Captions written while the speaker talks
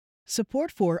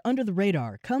Support for Under the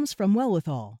Radar comes from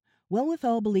Wellwithal.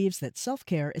 Wellwithal believes that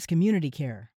self-care is community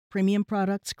care. Premium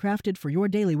products crafted for your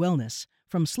daily wellness,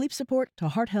 from sleep support to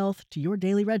heart health to your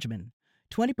daily regimen.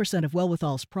 20% of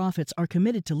Wellwithal's profits are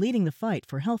committed to leading the fight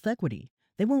for health equity.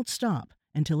 They won't stop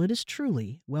until it is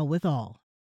truly well with all.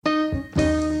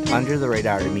 Under the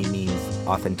radar to me means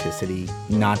authenticity,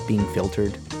 not being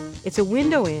filtered. It's a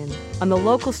window in on the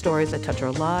local stories that touch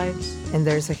our lives. And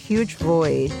there's a huge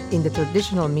void in the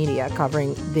traditional media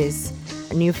covering these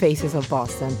new faces of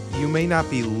Boston. You may not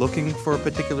be looking for a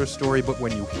particular story, but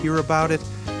when you hear about it,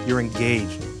 you're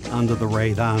engaged. Under the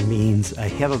radar means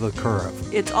ahead of the curve.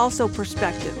 It's also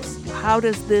perspectives. How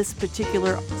does this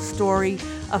particular story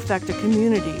affect a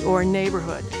community or a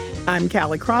neighborhood? I'm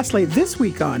Callie Crossley. This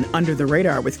week on Under the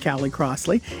Radar with Callie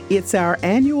Crossley, it's our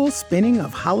annual spinning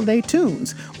of holiday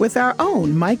tunes with our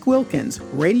own Mike Wilkins,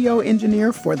 radio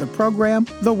engineer for the program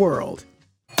The World.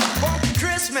 Funky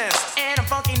Christmas and a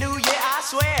funky New Year, I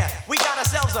swear. We got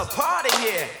ourselves a party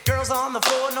here. Girls on the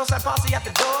floor, no side posse at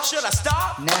the door. Should I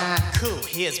stop? Nah. Cool,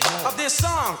 here's more of this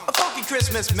song, a funky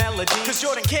Christmas melody. Cause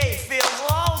Jordan K feels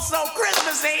oh so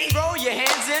Christmassy. Throw your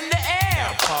hands in the air.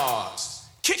 Now pause.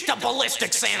 Kick the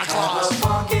ballistic Santa Claus.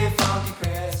 Funky, funky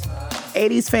Christmas.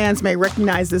 80s fans may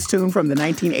recognize this tune from the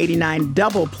 1989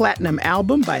 double platinum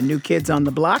album by New Kids on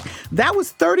the Block. That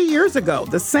was 30 years ago,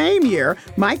 the same year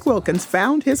Mike Wilkins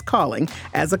found his calling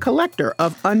as a collector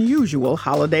of unusual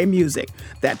holiday music.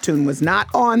 That tune was not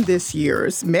on this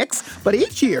year's mix, but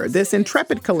each year this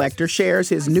intrepid collector shares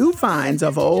his new finds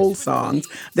of old songs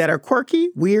that are quirky,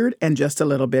 weird, and just a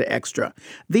little bit extra.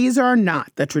 These are not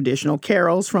the traditional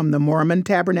carols from the Mormon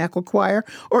Tabernacle Choir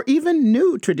or even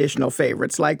new traditional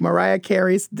favorites like Mariah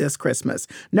Carey's This Christmas.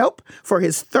 Nope. For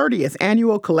his 30th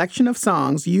annual collection of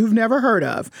songs you've never heard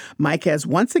of, Mike has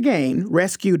once again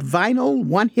rescued vinyl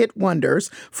one-hit wonders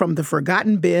from the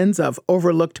forgotten bins of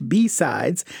overlooked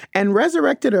B-sides and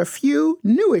resurrected a few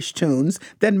newish tunes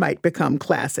that might become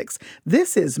classics.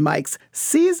 This is Mike's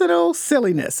Seasonal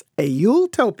Silliness, a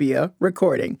Yuletopia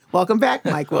recording. Welcome back,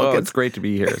 Mike Wilkins. Oh, it's great to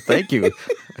be here. Thank you.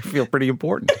 I feel pretty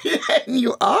important.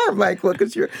 You are, Mike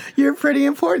Wilkins. You're pretty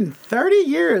important. 30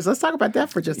 years. Let's talk about that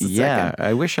for just a second. Yeah,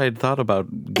 I wish I had thought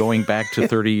about going back to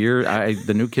 30 years.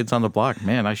 The New Kids on the Block.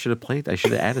 Man, I should have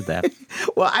added that.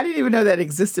 Well, I didn't even know that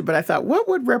existed, but I thought, what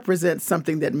would represent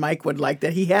something that Mike would like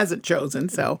that he hasn't chosen?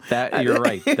 So You're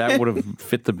right. That would have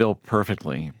fit the bill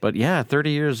perfectly. But yeah,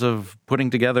 30 years of putting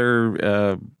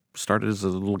together... started as a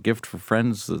little gift for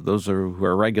friends. Those who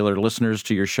are regular listeners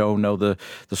to your show know the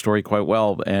story quite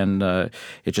well. And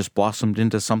it just blossomed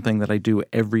into something that I do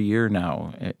every year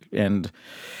now. And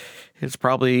it's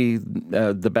probably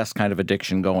the best kind of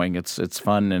addiction going. It's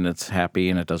fun and it's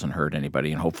happy and it doesn't hurt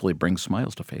anybody and hopefully brings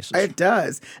smiles to faces. It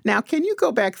does. Now, can you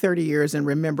go back 30 years and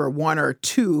remember one or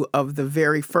two of the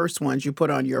very first ones you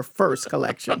put on your first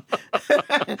collection?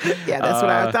 Yeah, that's what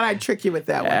I thought I'd trick you with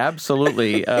that one.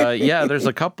 Absolutely. Yeah, there's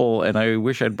a couple, and I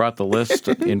wish I'd brought the list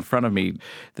in front of me.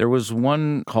 There was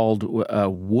one called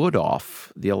Wood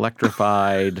Off, the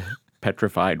electrified,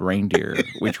 petrified reindeer,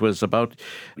 which was about,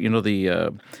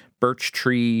 the birch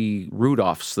tree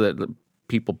Rudolphs that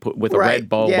people put with a red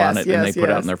bulb on it and they put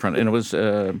out in their front. And it was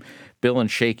Bill and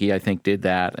Shaky, I think, did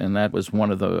that. And that was one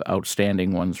of the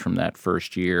outstanding ones from that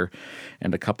first year.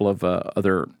 And a couple of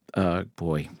other, I'm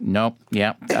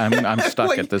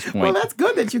stuck at this point. Well, that's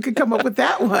good that you could come up with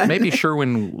that one. Maybe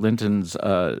Sherwin-Linton's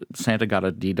Santa Got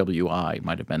a DWI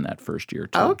might have been that first year,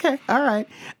 too. Okay, all right.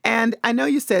 And I know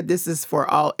you said this is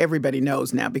for everybody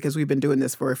knows now because we've been doing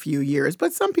this for a few years,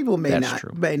 but some people may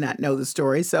not know the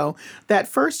story. So that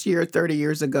first year, 30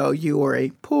 years ago, you were a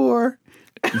poor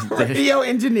radio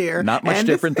engineer. Not much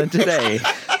different than today.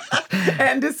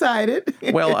 And decided.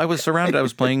 Well, I was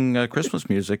playing Christmas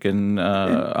music and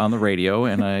on the radio,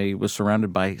 and I was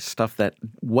surrounded by stuff that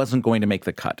wasn't going to make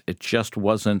the cut. It just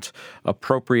wasn't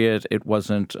appropriate. It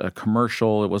wasn't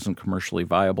commercial. It wasn't commercially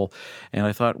viable. And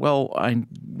I thought, well, I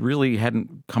really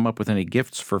hadn't come up with any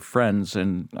gifts for friends,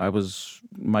 and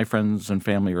my friends and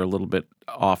family are a little bit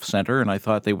off-center, and I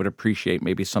thought they would appreciate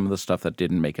maybe some of the stuff that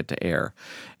didn't make it to air.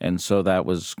 And so that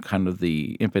was kind of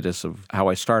the impetus of how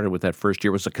I started with that first year.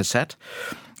 It was a cassette,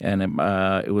 and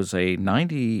it was a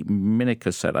 90-minute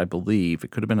cassette, I believe.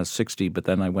 It could have been a 60, but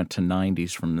then I went to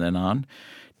 90s from then on.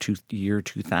 Year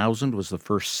 2000 was the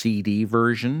first CD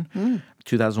version.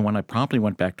 2001, I promptly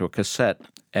went back to a cassette,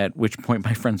 at which point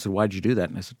my friend said, "Why'd you do that?"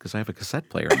 And I said, "Because I have a cassette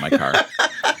player in my car."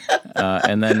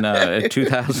 And then in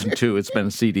 2002, it's been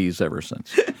CDs ever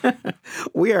since.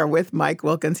 We are with Mike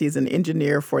Wilkins. He's an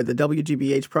engineer for the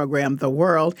WGBH program, The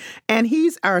World, and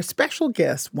he's our special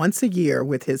guest once a year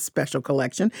with his special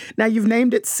collection. Now, you've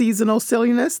named it Seasonal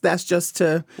Silliness. That's just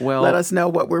to let us know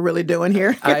what we're really doing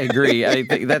here. I agree.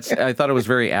 I thought it was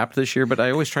very apt this year, but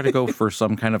I always try to go for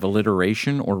some kind of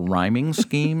alliteration or rhyming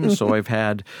scheme. So I've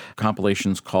had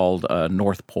compilations called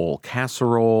North Pole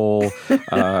Casserole,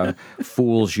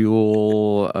 Fool's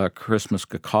Yule, Christmas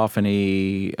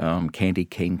Cacophony, Candy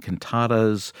Cane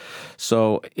Cantatas.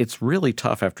 So it's really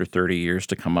tough after 30 years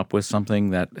to come up with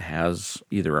something that has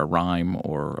either a rhyme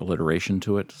or alliteration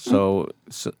to it. So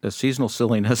a Seasonal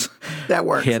Silliness that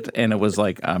works. Hit, and it was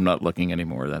like, I'm not looking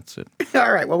anymore. That's it.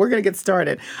 All right. Well, we're going to get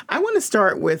started. I want to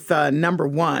start with number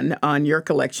one on your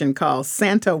collection called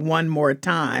Santa One More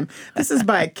Time. This is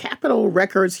by Capitol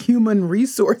Records Human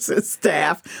Resources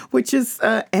staff, which is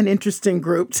an interesting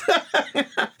group,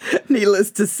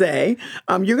 needless to say.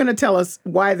 You're going to tell us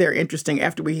why they're interesting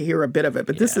after we hear a bit of it.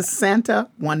 But this is Santa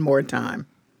One More Time.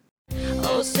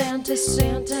 Oh, Santa,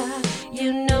 Santa,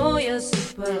 you know you're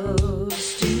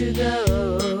supposed to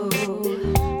go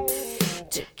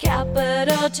to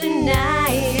Capitol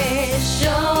tonight.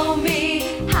 Show me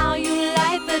how you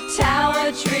light the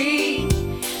tower tree.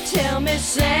 Tell me,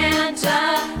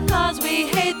 Santa, 'cause we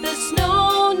hate the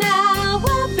snow now.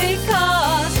 Well,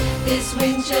 because this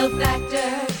wind chill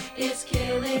factor is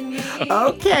killing me.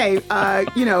 Okay,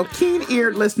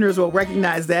 keen-eared listeners will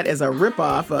recognize that as a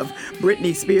ripoff of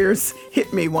Britney Spears'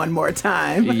 "Hit Me One More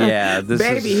Time." Yeah,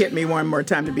 Baby, hit me one more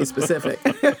time, to be specific.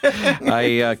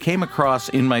 I came across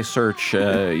in my search,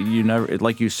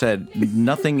 like you said,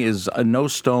 no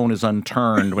stone is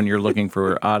unturned when you're looking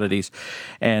for oddities.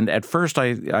 And at first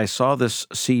I saw this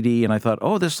CD and I thought,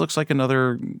 oh, this looks like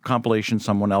another compilation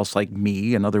someone else like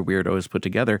me, another weirdo, has put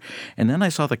together. And then I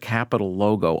saw the Capitol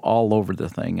logo all over the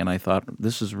thing, and I thought,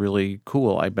 this is really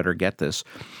cool. I better get this.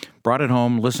 Brought it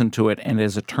home, listened to it, and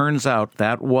as it turns out,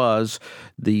 that was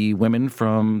the women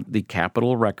from the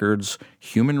Capitol Records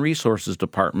Human Resources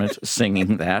Department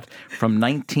singing that from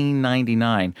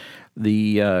 1999.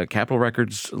 The Capitol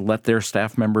Records let their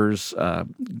staff members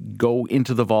go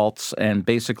into the vaults and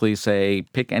basically say,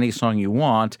 pick any song you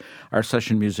want. Our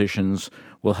session musicians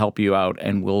will help you out,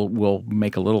 and we'll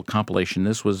make a little compilation.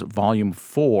 This was volume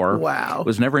 4. Wow. It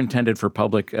was never intended for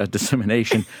public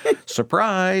dissemination.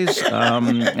 Surprise!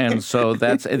 And so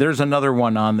there's another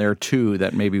one on there, too,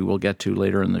 that maybe we'll get to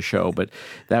later in the show. But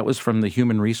that was from the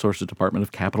Human Resources Department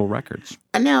of Capitol Records.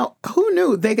 And now, who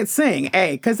knew they could sing?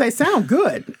 Because they sound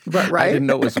good, right? I didn't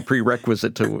know it was a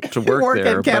prerequisite to work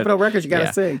there. At Capitol Records, you got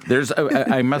to sing. There's,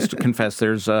 I must confess,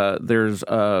 there's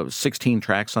 16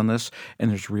 tracks on this, and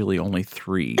there's really only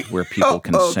 3 where people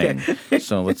can sing.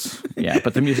 So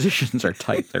but the musicians are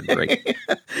tight. They're great.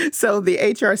 So the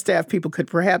HR staff people could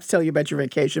perhaps tell you about your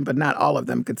vacation, but not all of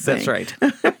them could sing. That's right.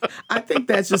 I think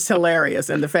that's just hilarious.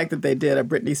 And the fact that they did a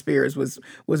Britney Spears was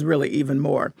really even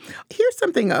more. Here's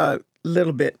something a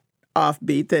little bit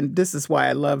offbeat, and this is why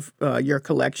I love your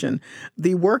collection.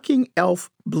 The Working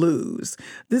Elf Blues.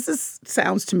 This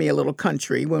sounds to me a little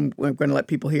country when we're going to let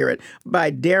people hear it,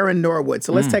 by Darren Norwood.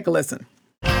 So let's take a listen.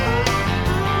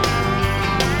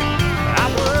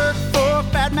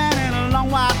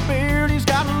 White beard, he's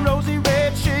got rosy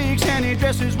red cheeks and he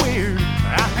dresses weird.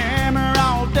 I hammer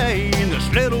all day in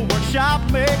this little workshop,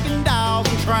 making dolls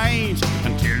and trains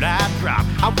until I drop.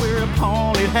 I wear a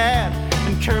pointed hat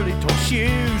and curly toe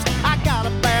shoes. I got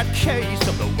a bad case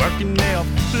of the working elf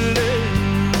blues.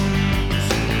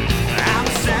 I'm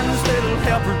Santa's little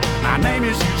helper. My name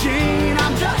is Eugene.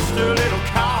 I'm just a little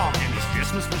cog in this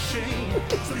Christmas machine.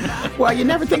 Well, you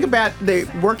never think about the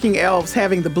working elves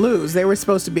having the blues. They were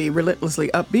supposed to be relentlessly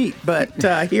upbeat, but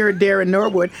here Darren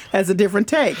Norwood has a different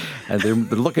take. They're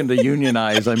looking to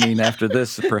unionize, after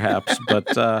this, perhaps. But,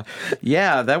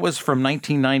 that was from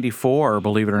 1994,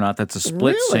 believe it or not. That's a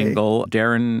split single.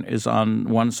 Darren is on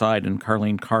one side and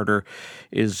Carlene Carter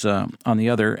is on the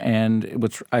other. And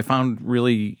what I found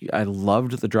I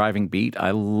loved the driving beat.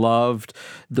 I loved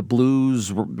the blues,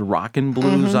 the rockin'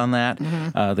 blues on that.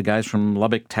 The guys from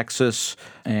Lubbock, Texas,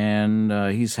 and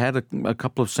he's had a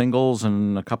couple of singles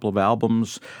and a couple of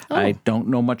albums. I don't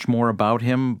know much more about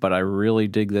him, but I really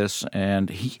dig this.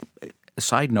 And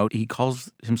side note, he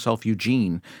calls himself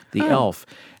Eugene, the elf.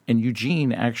 And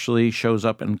Eugene actually shows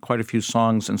up in quite a few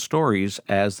songs and stories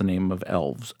as the name of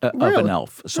of an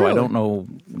elf. So I don't know,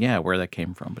 where that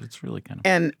came from, but it's really kind of...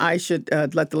 And I should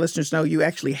let the listeners know you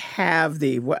actually have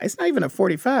it's not even a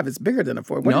 45, it's bigger than a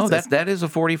 45. No, that is a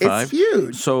 45. It's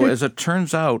huge. So as it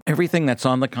turns out, everything that's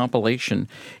on the compilation,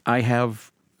 I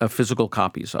have physical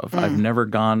copies of. I've never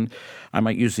gone. I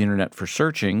might use the internet for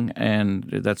searching, and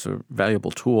that's a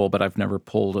valuable tool, but I've never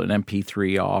pulled an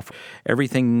MP3 off.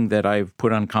 Everything that I've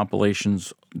put on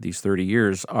compilations these 30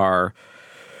 years are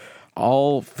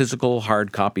all physical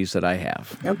hard copies that I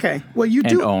have. Okay. Well, you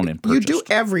own and you do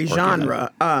purchased every genre.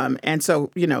 And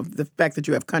so, the fact that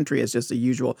you have country is just a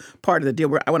usual part of the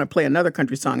deal. I want to play another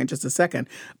country song in just a second.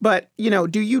 But,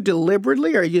 do you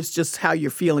deliberately, or it's just how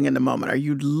you're feeling in the moment? Are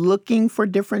you looking for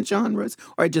different genres,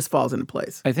 or it just falls into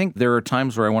place? I think there are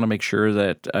times where I want to make sure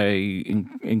that I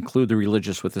include the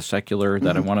religious with the secular,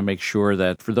 that I want to make sure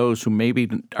that for those who maybe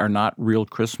are not real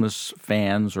Christmas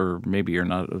fans, or maybe are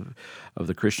not of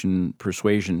the Christian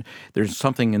persuasion, there's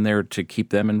something in there to keep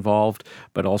them involved,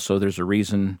 but also there's a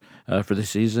reason for the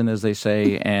season, as they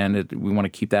say, and we want to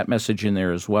keep that message in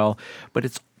there as well. But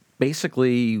it's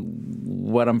basically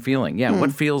what I'm feeling. Yeah,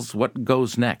 what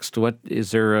goes next? What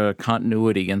is there a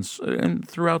continuity? And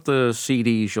throughout the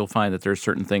CDs, you'll find that there's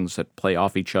certain things that play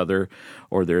off each other,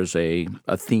 or there's a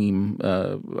theme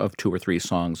of 2 or 3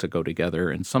 songs that go together,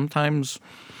 and sometimes.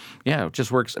 Yeah, it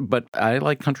just works. But I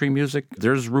like country music.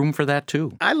 There's room for that,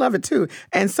 too. I love it, too.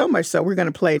 And so much so, we're going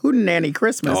to play Hootenanny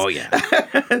Christmas. Oh, yeah.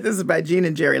 This is by Gene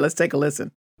and Jerry. Let's take a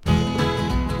listen. We're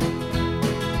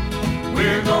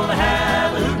going to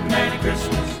have a Hootenanny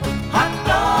Christmas. Hot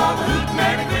dog, a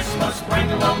Hootenanny Christmas.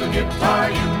 Bring along the guitar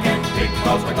you can pick,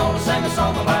 'cause we're going to sing a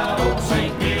song about old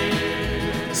St. Nick.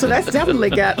 So that's definitely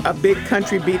got a big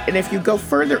country beat. And if you go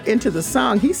further into the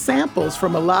song, he samples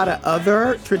from a lot of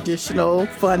other traditional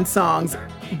fun songs,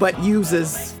 but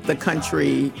uses the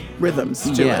country rhythms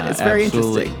to it. It's very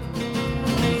interesting.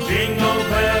 Jingle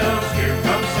bells, here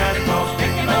comes Santa Claus,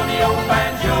 picking on the old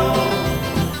banjo.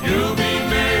 You'll be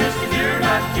missed if you're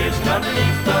not kissed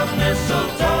underneath the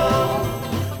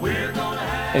mistletoe. We're gonna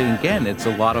have... And again, it's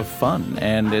a lot of fun,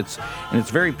 and it's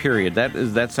very period.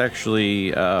 That's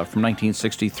actually from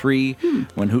 1963,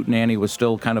 when Hootenanny was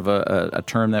still kind of a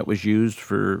term that was used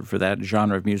for that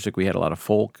genre of music. We had a lot of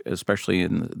folk, especially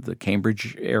in the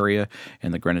Cambridge area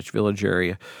and the Greenwich Village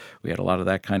area. We had a lot of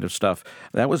that kind of stuff.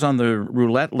 That was on the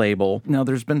Roulette label. Now,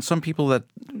 there's been some people that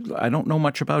I don't know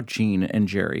much about Gene and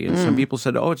Jerry, and some people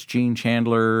said, "Oh, it's Gene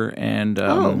Chandler and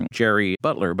Jerry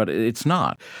Butler," but it's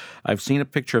not. I've seen a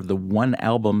picture of the one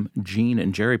album Gene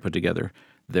and Jerry put together.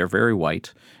 They're very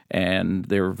white, and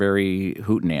they're very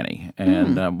hootenanny.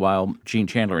 And while Gene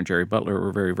Chandler and Jerry Butler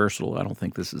were very versatile, I don't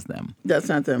think this is them. That's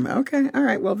not them. Okay. All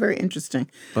right. Well, very interesting.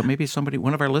 But maybe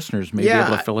one of our listeners may be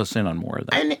able to fill us in on more of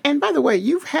that. And by the way,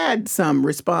 you've had some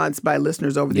response by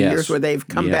listeners over the years where they've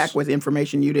come back with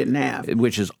information you didn't have.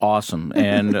 Which is awesome.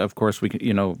 And, of course, we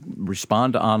can,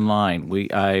 respond online.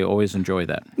 I always enjoy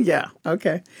that. Yeah.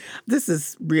 Okay. This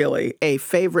is really a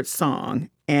favorite song.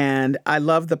 And I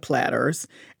love the Platters.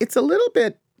 It's a little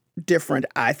bit different,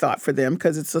 I thought, for them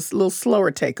because it's a little slower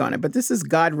take on it. But this is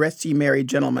God Rest Ye Merry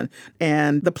Gentlemen.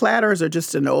 And the Platters are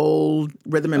just an old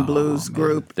rhythm and blues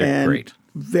group. They're great.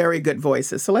 Very good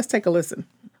voices. So let's take a listen.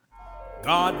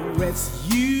 God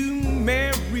rest you,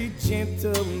 merry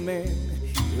gentlemen.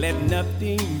 Let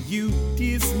nothing you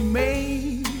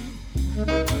dismay.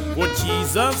 For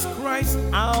Jesus Christ,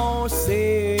 our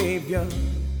Savior,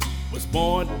 was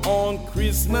born on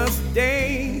Christmas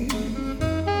Day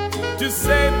to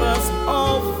save us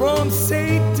all from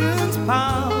Satan's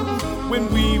power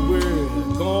when we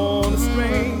were gone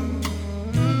astray.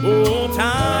 Oh,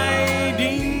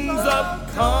 tidings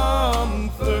of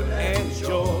comfort and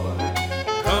joy,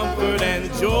 comfort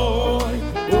and joy.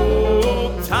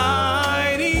 Oh,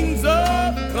 tidings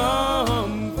of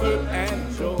comfort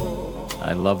and joy.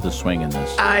 I love the swing in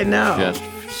this. I know. Just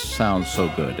sounds so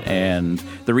good. And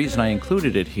the reason I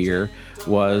included it here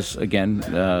was, again,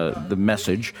 the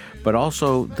message, but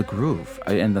also the groove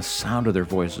and the sound of their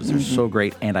voices. They're so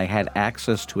great. And I had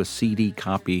access to a CD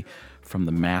copy from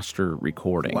the master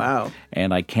recording. Wow.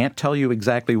 And I can't tell you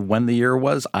exactly when the year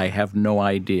was. I have no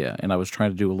idea. And I was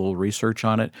trying to do a little research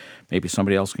on it. Maybe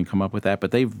somebody else can come up with that.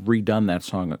 But they've redone that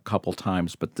song a couple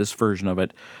times. But this version of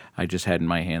it, I just had in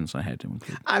my hands. I had to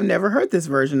include it. I've never heard this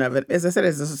version of it. As I said,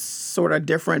 it's a sort of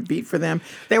different beat for them.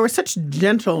 They were such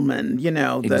gentlemen,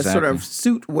 the sort of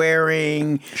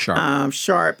suit-wearing,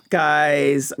 sharp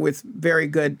guys with very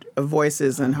good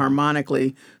voices and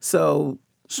harmonically. So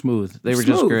smooth. They were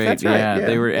just great. That's right. Yeah,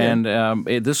 they were. Yeah. And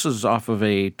this is off of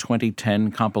a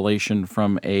 2010 compilation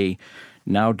from a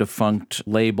now defunct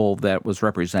label that was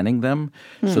representing them.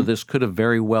 So this could have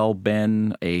very well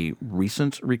been a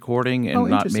recent recording and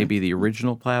not maybe the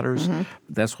original Platters.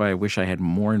 That's why I wish I had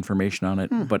more information on it.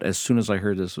 But as soon as I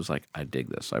heard this, I was like, I dig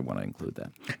this. I want to include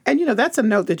that. And, that's a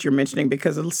note that you're mentioning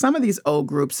because some of these old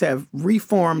groups have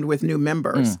reformed with new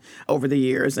members over the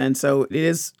years. And so it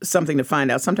is something to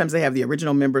find out. Sometimes they have the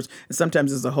original members, and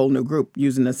sometimes it's a whole new group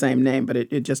using the same name, but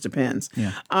it just depends.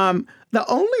 Yeah. The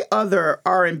only other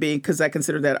R&B, because I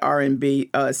consider that R&B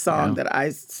song that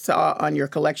I saw on your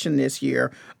collection this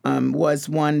year was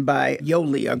one by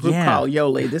Yoli, a group called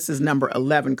Yoli. This is number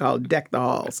 11 called Deck the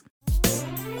Halls.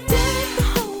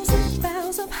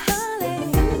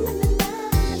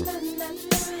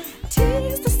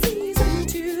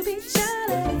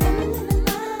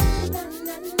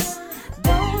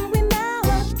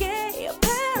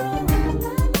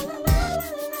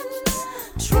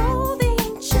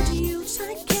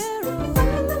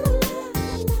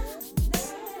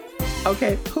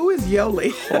 Okay, who is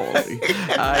Yoli?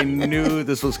 I knew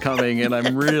this was coming, and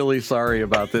I'm really sorry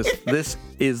about this. This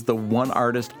is the one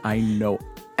artist I know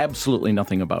absolutely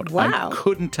nothing about. Wow. I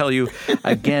couldn't tell you.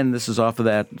 Again, this is off of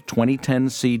that 2010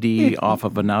 CD, off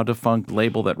of a now defunct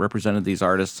label that represented these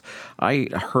artists. I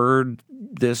heard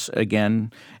this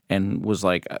again and was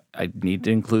like, I need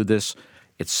to include this.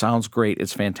 It sounds great.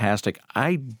 It's fantastic.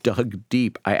 I dug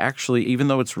deep. I actually, even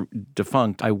though it's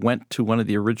defunct, I went to one of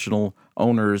the original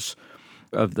owners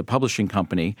of the publishing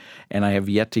company, and I have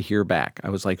yet to hear back. I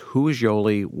was like, who is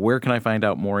Yoli? Where can I find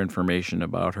out more information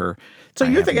about her? So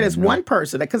you're thinking it's one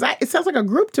person? Because it sounds like a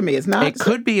group to me. It's not. It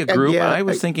could be a group. I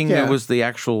was thinking it was the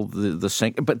actual, the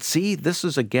sing. But see, this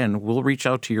is, again, we'll reach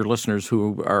out to your listeners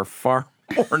who are far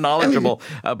more knowledgeable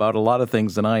about a lot of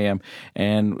things than I am.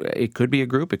 And it could be a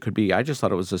group. It could be, I just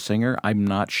thought it was a singer. I'm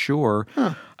not sure.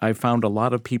 I found a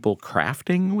lot of people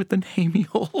crafting with the name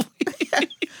Yoli.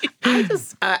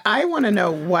 I want to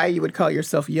know why you would call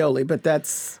yourself Yoli, but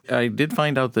that's... I did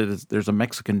find out that there's a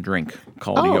Mexican drink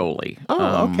called Yoli.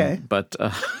 Okay. But...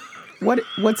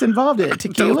 What's involved in it?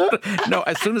 Tequila? No,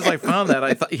 as soon as I found that,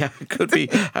 I thought, it could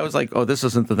be. I was like, oh, this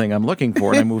isn't the thing I'm looking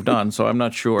for, and I moved on, so I'm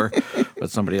not sure.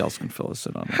 But somebody else can fill us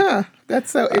in on that.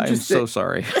 That's so interesting. I'm so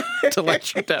sorry to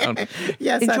let you down.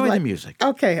 Yes, enjoy the music.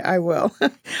 Okay, I will.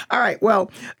 All right,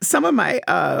 well, some of my,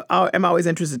 I'm always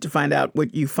interested to find out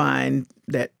what you find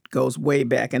that goes way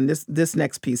back, and this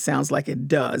next piece sounds like it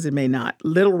does. It may not.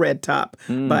 Little Red Top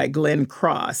by Glenn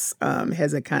Cross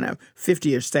has a kind of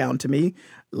 50-ish sound to me.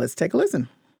 Let's take a listen.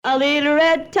 A little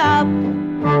red top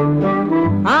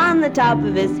on the top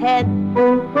of his head, a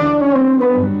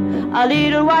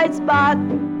little white spot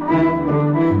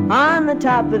on the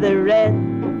top of the red,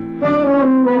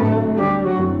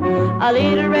 a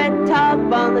little red top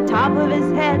on the top of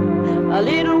his head, a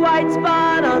little white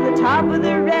spot on the top of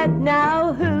the red.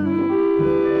 Now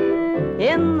who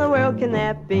in the world can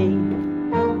that be?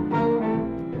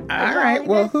 All right.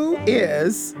 Well, who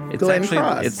is Glenn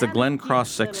Cross? It's the Glenn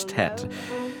Cross Sextet.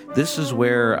 This is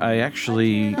where I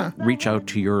actually reach out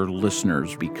to your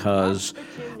listeners because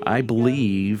I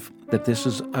believe that this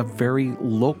is a very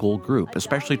local group,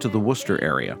 especially to the Worcester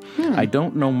area. I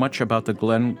don't know much about the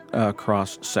Glenn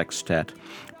Cross Sextet,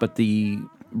 but the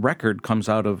record comes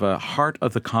out of a Heart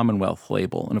of the Commonwealth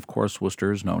label. And of course,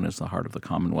 Worcester is known as the Heart of the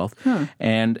Commonwealth.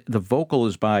 And the vocal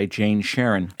is by Jane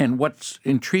Sharon. And what's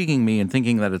intriguing me and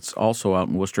thinking that it's also out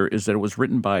in Worcester is that it was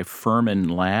written by Furman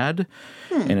Ladd.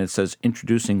 And it says,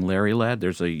 introducing Larry Ladd.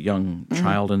 There's a young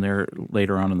child in there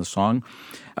later on in the song.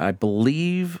 I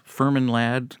believe Furman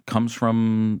Ladd comes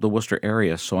from the Worcester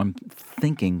area, so I'm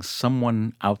thinking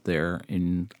someone out there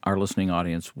in our listening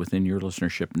audience, within your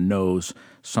listenership, knows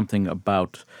something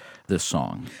about this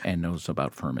song and knows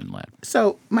about Furman Ladd.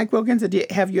 So, Mike Wilkins,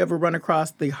 have you ever run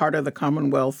across the Heart of the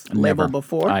Commonwealth label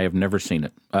before? I have never seen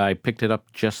it. I picked it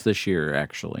up just this year,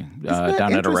 actually,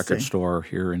 down at a record store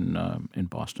here in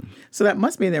Boston. So that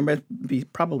must mean there must be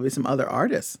probably some other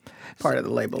artists part of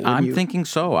the label. I'm thinking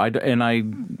so. I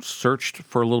searched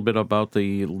for a little bit about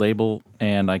the label,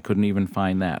 and I couldn't even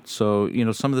find that. So,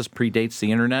 some of this predates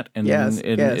the internet, and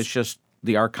it's just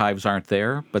the archives aren't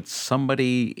there, but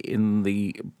somebody in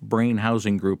the Brain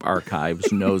Housing Group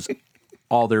archives knows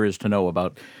all there is to know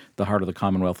about the Heart of the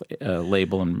Commonwealth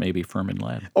label and maybe Furman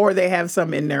Ladd. Or they have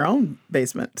some in their own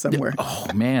basement somewhere. Oh,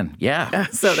 man, yeah.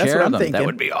 So that's what I'm thinking. That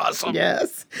would be awesome.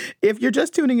 Yes. If you're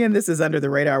just tuning in, this is Under the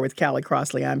Radar with Callie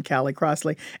Crossley. I'm Callie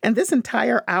Crossley. And this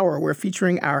entire hour, we're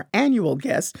featuring our annual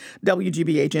guest,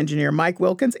 WGBH engineer Mike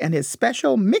Wilkins, and his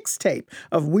special mixtape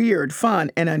of weird,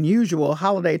 fun, and unusual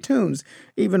holiday tunes,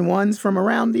 even ones from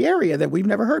around the area that we've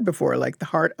never heard before, like the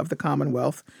Heart of the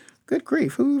Commonwealth Good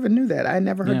grief. Who even knew that? I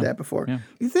never heard that before. Yeah.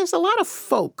 There's a lot of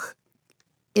folk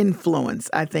influence,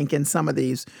 I think, in some of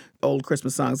these old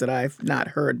Christmas songs that I've not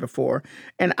heard before.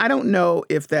 And I don't know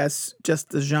if that's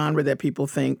just the genre that people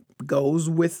think goes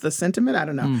with the sentiment. I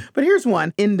don't know. But here's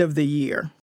one, End of the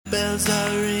Year. Bells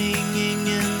are ringing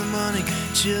in the morning,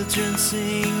 children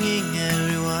singing,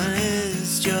 everyone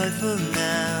is joyful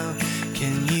now.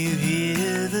 Can you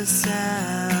hear the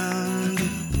sound?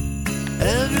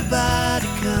 Everybody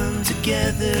come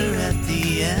together at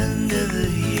the end of the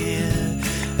year.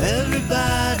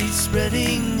 Everybody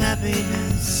spreading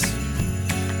happiness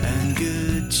and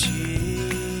good cheer.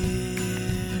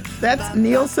 That's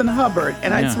Nielsen Hubbard,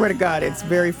 and I swear to God, it's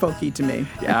very folky to me.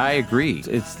 Yeah, I agree.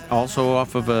 It's also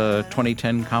off of a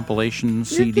 2010 compilation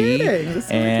CD. Kidding. That's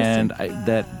so and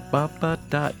that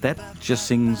just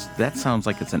sings. That sounds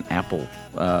like it's an Apple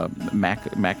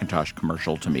Macintosh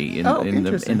commercial to me. In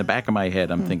the back of my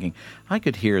head, I'm thinking I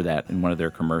could hear that in one of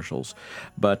their commercials.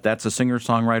 But that's a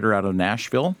singer-songwriter out of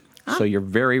Nashville. So you're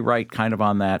very right, kind of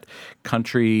on that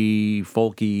country,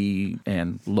 folky,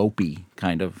 and lopey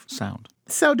kind of sound.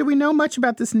 So do we know much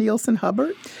about this Nielsen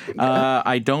Hubbard?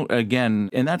 I don't, again,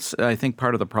 and that's, I think,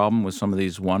 part of the problem with some of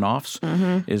these one-offs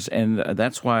is, and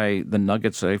that's why the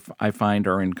nuggets I find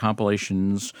are in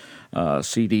compilations,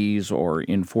 CDs, or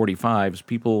in 45s.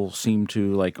 People seem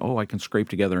to like, oh, I can scrape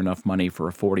together enough money for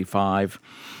a 45,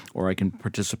 or I can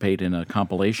participate in a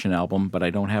compilation album, but I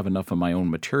don't have enough of my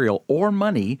own material or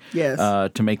money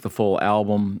to make the full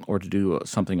album or to do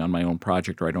something on my own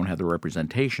project, or I don't have the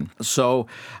representation. So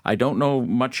I don't know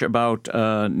much about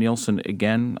Nielsen.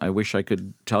 Again, I wish I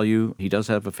could tell you. He does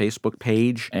have a Facebook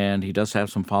page, and he does have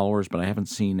some followers, but I haven't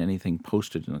seen anything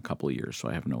posted in a couple of years, so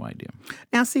I have no idea.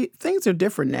 Now, see, things are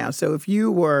different now. So if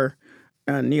you were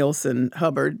Nielsen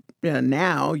Hubbard,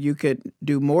 now you could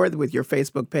do more with your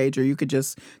Facebook page, or you could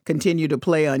just continue to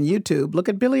play on YouTube. Look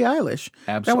at Billie Eilish.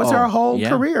 That was her whole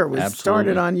career, was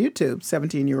started on YouTube.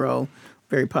 17-year-old,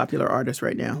 very popular artist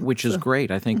right now. Which is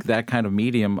great. I think that kind of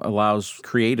medium allows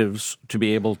creatives to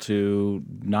be able to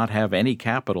not have any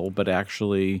capital, but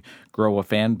actually grow a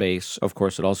fan base. Of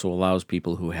course, it also allows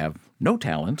people who have no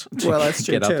talent to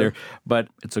get out there. But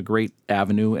it's a great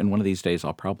avenue, and one of these days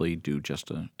I'll probably do just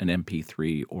an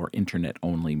MP3 or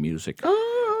internet-only music.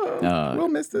 We'll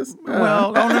miss this.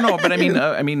 No. But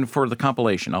I mean, for the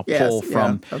compilation, I'll pull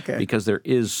from because there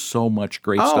is so much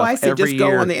great stuff. Oh, I see. Every just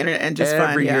year, go on the internet and just find.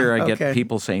 Every year, I get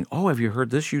people saying, "Oh, have you heard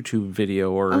this YouTube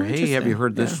video?" Or "Hey, have you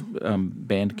heard this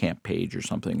Bandcamp page or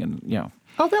something?" And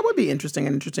Oh, that would be interesting.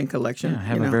 An interesting collection. Yeah,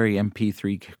 have a very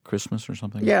MP3 Christmas or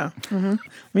something. Yeah. Let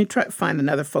me try to find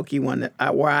another folky one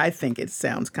that where I think it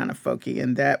sounds kind of folky,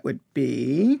 and that would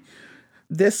be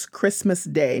This Christmas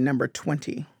Day, number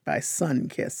 20 by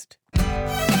Sunkissed.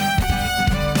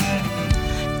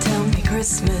 Tell me,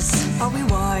 Christmas, are we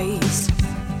wise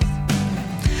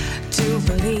to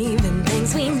believe in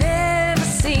things we never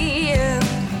see?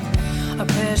 Are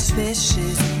precious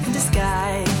wishes in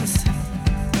disguise?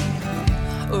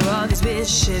 Or are these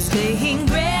wishes being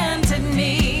granted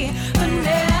me? But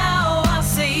now I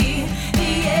see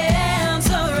the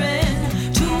answer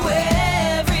to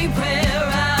every prayer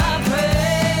I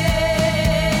pray.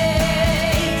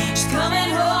 She's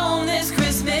coming home this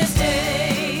Christmas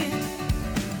Day.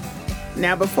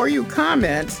 Now, before you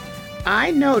comment,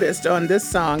 I noticed on this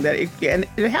song that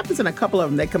it happens in a couple of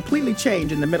them. They completely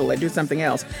change in the middle. They do something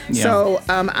else. Yeah. So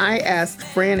I asked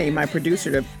Franny, my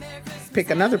producer, to pick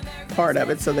another part of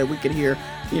it so that we could hear,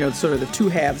 sort of the two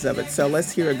halves of it. So let's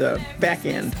hear the back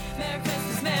end. Merry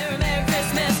Christmas, Merry, Merry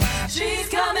Christmas. She's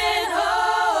coming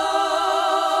home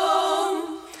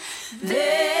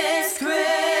this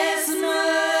Christmas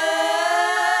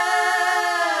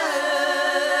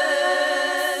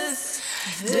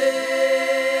Day.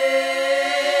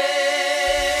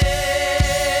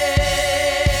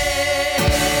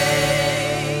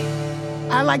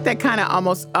 I like that kind of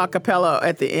almost a cappella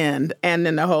at the end, and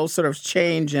then the whole sort of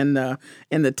change in the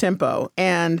tempo.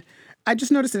 And I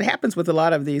just noticed it happens with a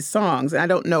lot of these songs. And I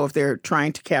don't know if they're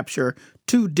trying to capture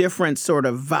two different sort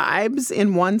of vibes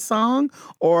in one song,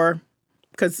 or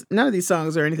because none of these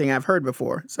songs are anything I've heard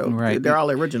before, so they're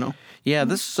all original. Yeah,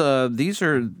 these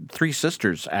are three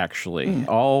sisters actually,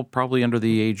 all probably under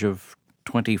the age of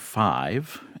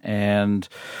 25. And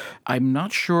I'm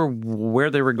not sure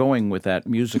where they were going with that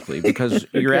musically, because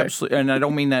you're absolutely, and I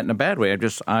don't mean that in a bad way.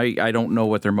 I don't know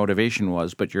what their motivation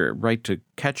was, but you're right to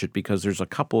catch it, because there's a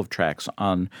couple of tracks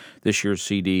on this year's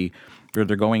CD where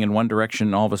they're going in one direction,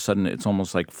 and all of a sudden it's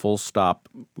almost like full stop.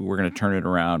 We're going to turn it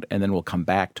around, and then we'll come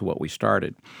back to what we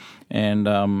started. And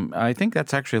I think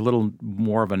that's actually a little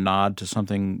more of a nod to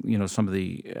something, some of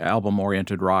the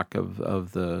album-oriented rock of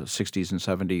the 60s and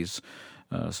 70s,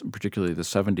 particularly the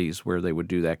 70s, where they would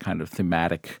do that kind of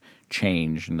thematic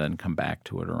change and then come back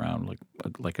to it around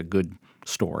like a good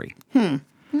story.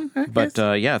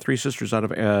 But Three Sisters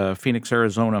out of Phoenix,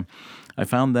 Arizona. I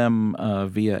found them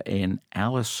via an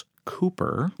Alice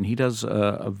Cooper. And he does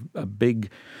a big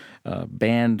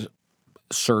band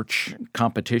search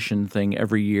competition thing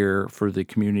every year for the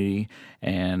community,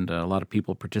 and a lot of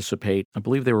people participate. I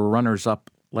believe they were runners-up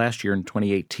last year in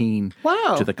 2018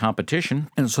 to the competition,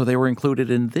 and so they were included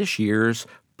in this year's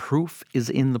Proof is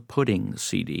in the Pudding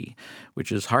CD,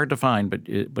 which is hard to find, but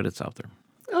it's out there.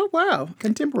 Oh, wow.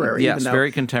 Contemporary. Yes, very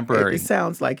contemporary. It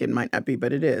sounds like it might not be,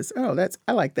 but it is. Oh,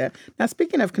 I like that. Now,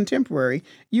 speaking of contemporary,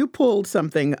 you pulled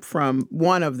something from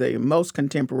one of the most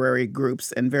contemporary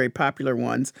groups and very popular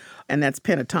ones, and that's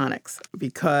Pentatonix,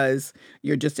 because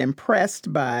you're just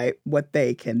impressed by what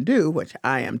they can do, which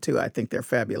I am too. I think they're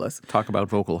fabulous. Talk about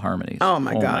vocal harmonies. Oh,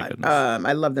 my God.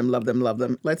 I love them, love them, love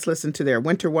them. Let's listen to their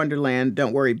Winter Wonderland,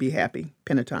 Don't Worry, Be Happy,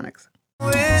 Pentatonix.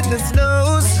 When it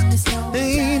snows,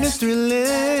 ain't it thrilling?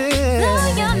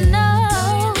 Blow your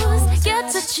nose, get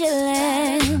to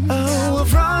chillin'. Oh, we'll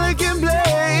frolic and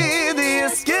play the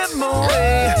Eskimo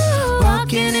way.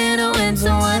 Walking in a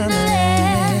winter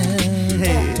wonderland.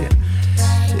 Hey,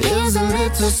 here's a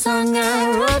little song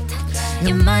I wrote.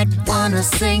 You might wanna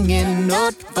sing it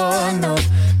note for note.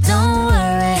 Don't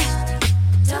worry,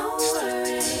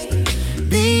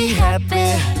 be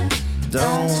happy.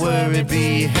 don't worry,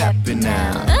 be happy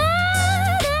now.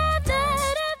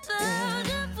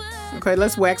 Okay,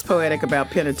 let's wax poetic about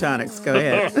Pentatonix. Go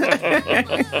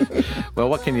ahead. Well,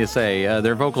 what can you say?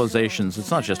 Their vocalizations,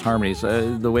 it's not just harmonies.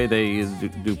 The way they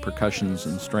do percussions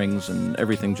and strings and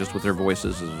everything just with their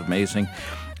voices is amazing.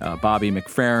 Bobby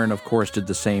McFerrin, of course, did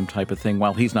the same type of thing.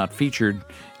 While he's not featured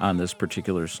on this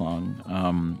particular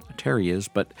song, Terry is,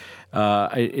 but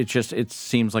it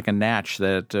seems like a natch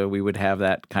that we would have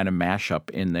that kind of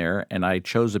mashup in there, and I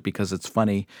chose it because it's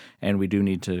funny, and we do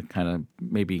need to kind of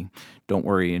maybe don't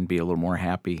worry and be a little more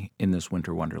happy in this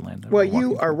winter wonderland. Well,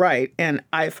 you are right, and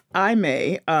if I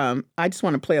may, I just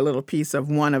want to play a little piece of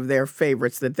one of their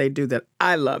favorites that they do that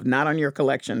I love, not on your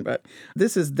collection, but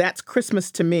this is That's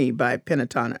Christmas to Me by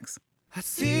Pentatonix. I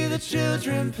see the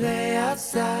children play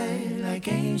outside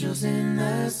like angels in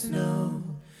the snow.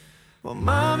 Well,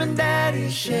 Mom and Daddy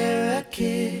share a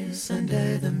kiss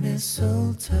under the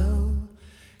mistletoe.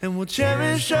 And we'll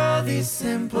cherish all these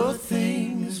simple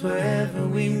things wherever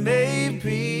we may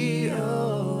be.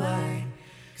 Oh, why?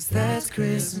 'Cause that's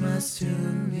Christmas to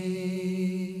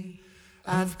me.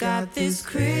 I've got this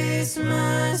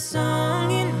Christmas song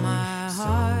in my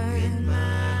heart.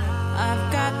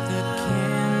 I've got the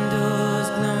candles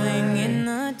glowing in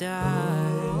the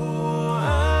dark.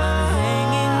 I'm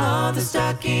hanging all the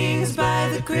stockings by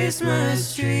the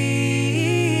Christmas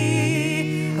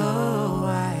tree. Oh,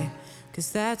 why? 'Cause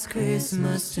that's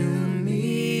Christmas to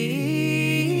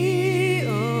me.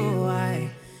 Oh,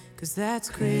 why? 'Cause that's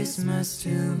Christmas to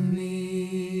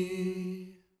me.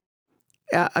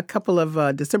 A couple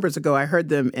of Decembers ago, I heard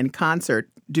them in concert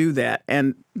do that,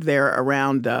 and they're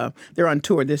around. They're on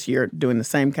tour this year doing the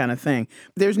same kind of thing.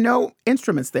 There's no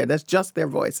instruments there; that's just their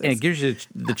voices. And it gives you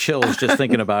the chills just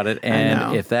thinking about it.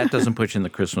 And if that doesn't put you in the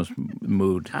Christmas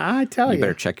mood, I tell you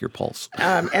better check your pulse.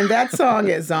 And that song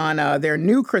is on their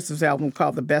new Christmas album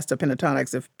called "The Best of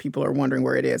Pentatonix." If people are wondering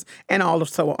where it is, and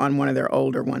also on one of their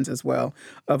older ones as well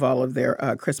of all of their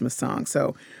Christmas songs.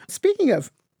 So, speaking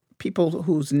of people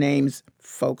whose names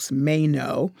folks may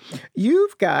know,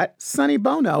 you've got Sonny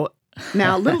Bono.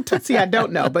 Now, Little Tootsie I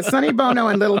don't know, but Sonny Bono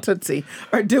and Little Tootsie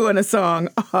are doing a song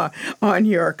on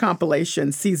your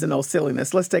compilation, Seasonal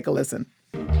Silliness. Let's take a listen.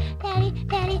 Daddy,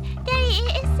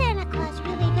 is Santa Claus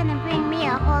really going to bring me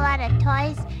a whole lot of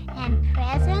toys and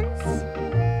presents?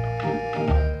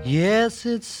 Yes,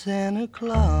 it's Santa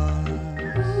Claus,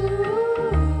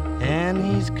 and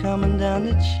he's coming down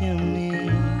the chimney.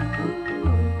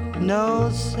 No,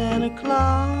 Santa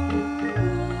Claus,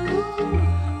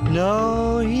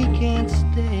 no, he can't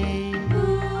stay,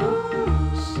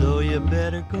 so you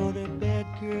better go to bed,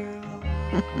 girl.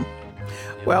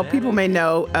 Well, people may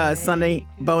know Sonny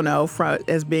Bono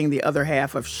as being the other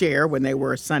half of Cher when they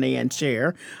were Sonny and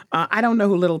Cher. I don't know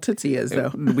who Little Tootsie is,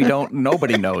 though. We don't.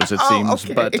 Nobody knows, it seems.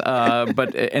 Okay.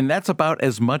 But and that's about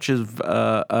as much as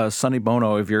Sonny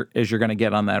Bono as you're going to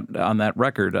get on that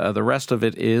record. The rest of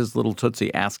it is Little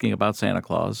Tootsie asking about Santa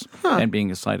Claus and being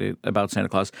excited about Santa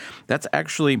Claus. That's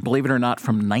actually, believe it or not,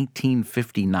 from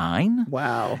 1959.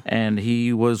 Wow. And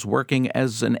he was working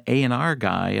as an A&R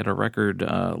guy at a record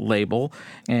label,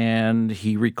 and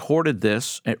he recorded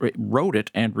this, wrote it,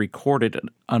 and recorded it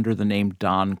under the name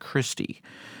Don Christie.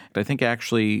 I think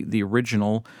actually the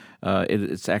original,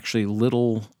 it's actually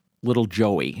Little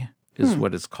Joey is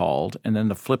what it's called. And then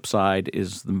the flip side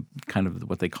is the kind of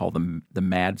what they call the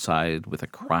mad side with a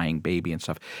crying baby and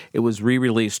stuff. It was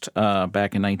re-released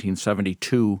back in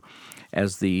 1972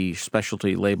 as the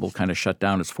specialty label kind of shut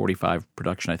down its 45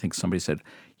 production. I think somebody said,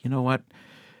 you know what?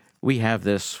 We have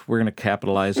this. We're going to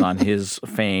capitalize on his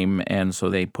fame. And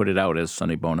so they put it out as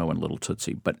Sonny Bono and Little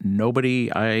Tootsie. But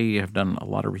I have done a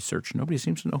lot of research. Nobody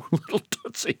seems to know who Little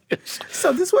Tootsie is.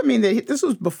 So this would mean that this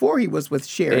was before he was with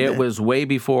Cher. It was way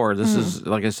before. This is,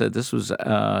 like I said, this was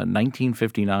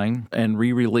 1959 and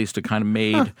re-released. It kind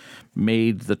of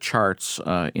made the charts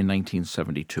in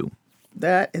 1972.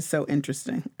 That is so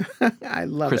interesting. I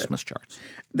love Christmas charts.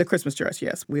 The Christmas charts,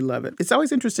 yes. We love it. It's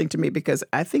always interesting to me because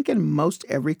I think in most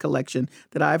every collection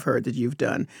that I've heard that you've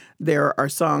done, there are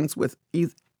songs with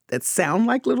that sound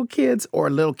like little kids or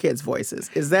little kids' voices.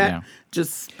 Is that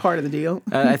just part of the deal?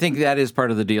 I think that is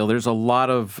part of the deal. There's a lot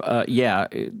of,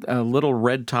 Little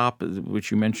Red Top,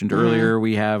 which you mentioned earlier.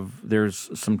 There's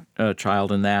some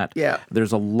child in that. Yeah.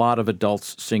 There's a lot of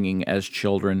adults singing as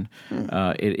children.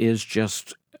 It is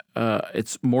just...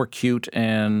 it's more cute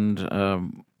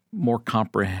and more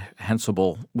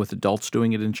comprehensible with adults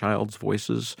doing it in child's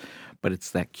voices, but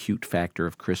it's that cute factor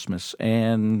of Christmas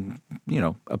and,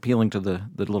 appealing to the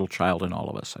little child in all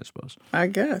of us, I suppose. I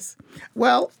guess.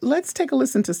 Well, let's take a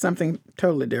listen to something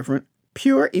totally different.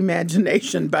 Pure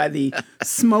Imagination by the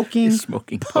Smoking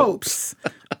Popes.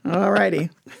 All righty.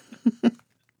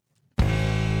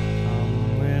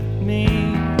 Come with me.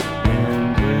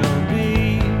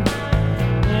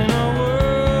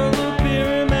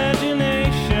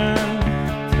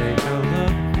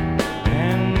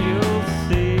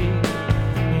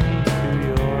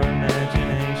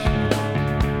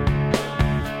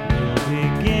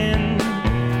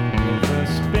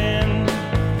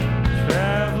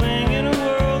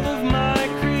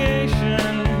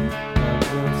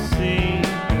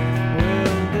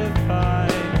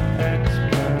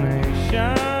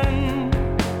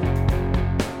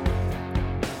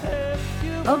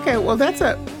 Okay, well, that's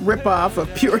a ripoff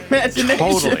of Pure Imagination.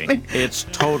 Totally. It's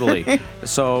totally.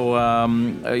 So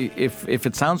if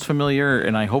it sounds familiar,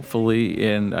 and I hope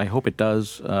it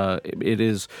does, it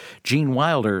is Gene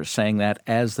Wilder saying that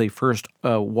as they first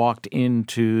walked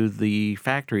into the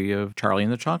factory of Charlie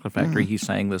and the Chocolate Factory. He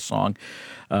sang this song,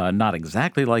 not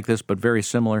exactly like this, but very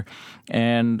similar.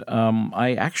 And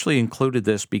I actually included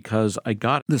this because I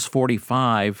got this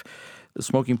 45. The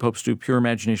Smoking Popes do Pure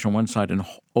Imagination on one side and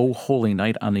Oh Holy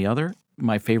Night on the other.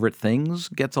 My Favorite Things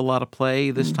gets a lot of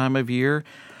play this time of year.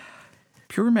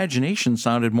 Pure Imagination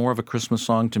sounded more of a Christmas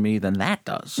song to me than that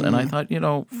does. And I thought,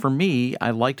 for me,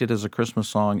 I liked it as a Christmas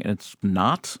song, and it's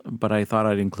not, but I thought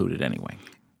I'd include it anyway.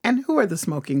 And who are the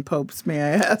Smoking Popes, may I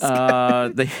ask?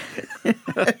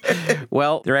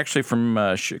 Well, they're actually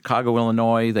from Chicago,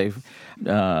 Illinois. They've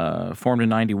formed in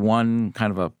 91,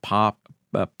 kind of a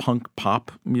punk pop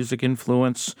music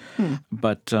influence,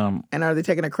 but and are they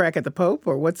taking a crack at the Pope,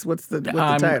 or what's the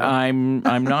title?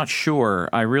 I'm not sure.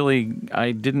 I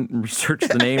didn't research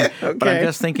the name, but I'm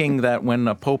just thinking that when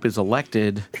a Pope is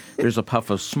elected, there's a puff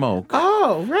of smoke.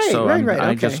 Oh, right, so right.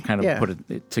 I just kind of put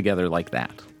it together like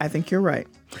that. I think you're right.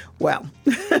 Well,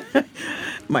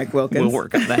 Mike Wilkins, we'll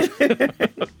work on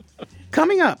that.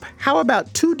 Coming up, how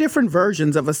about two different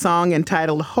versions of a song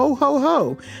entitled Ho, Ho,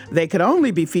 Ho? They could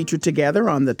only be featured together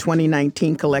on the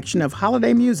 2019 collection of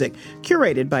holiday music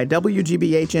curated by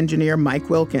WGBH engineer Mike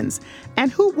Wilkins. And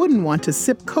who wouldn't want to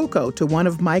sip cocoa to one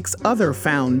of Mike's other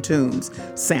found tunes,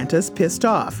 Santa's Pissed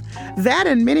Off? That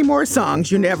and many more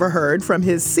songs you never heard from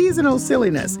his seasonal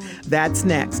silliness. That's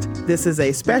next. This is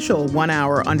a special 1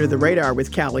 hour Under the Radar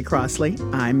with Callie Crossley.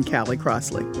 I'm Callie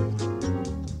Crossley.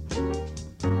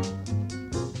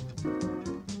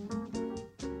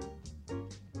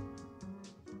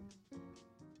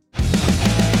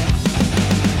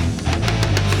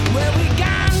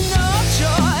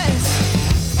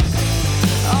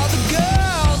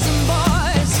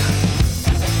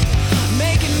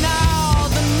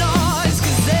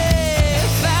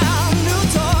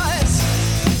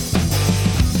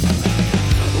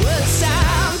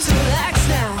 Side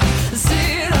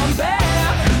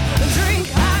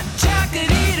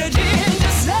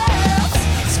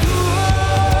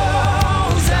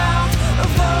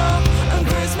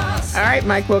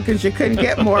Mike Wilkins. You couldn't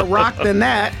get more rock than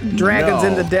that. Dragons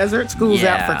in the Desert, School's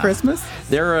Out for Christmas.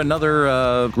 They're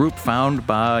another group found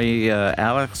by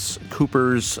Alice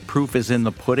Cooper's Proof is in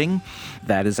the Pudding.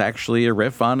 That is actually a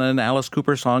riff on an Alice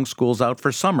Cooper song, School's Out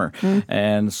for Summer.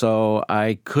 And so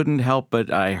I couldn't help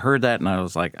but I heard that and I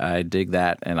was like, I dig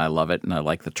that and I love it and I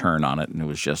like the turn on it. And it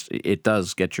was just, it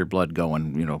does get your blood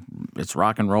going. You know, it's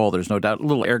rock and roll. There's no doubt. A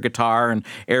little air guitar and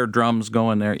air drums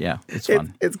going there. Yeah, it's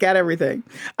fun. It's got everything.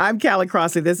 I'm Callie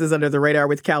Crossley. This is Under the Radar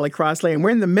with Callie Crossley. And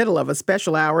we're in the middle of a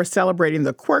special hour celebrating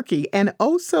the quirky and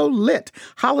oh-so-lit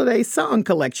holiday song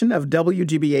collection of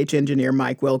WGBH engineer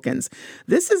Mike Wilkins.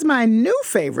 This is my new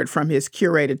favorite from his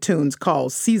curated tunes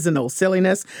called Seasonal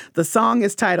Silliness. The song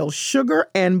is titled Sugar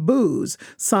and Booze,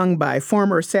 sung by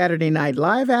former Saturday Night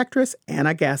Live actress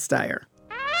Anna Gasteyer.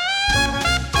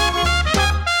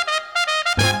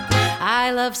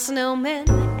 I love snowmen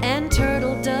and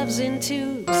turtle doves in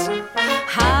tubes.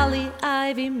 Holly,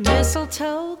 ivy,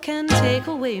 mistletoe can take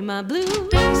away my blues.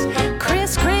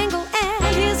 Kris Kringle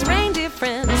and his reindeer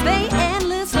friends, they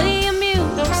endlessly amuse.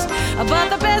 But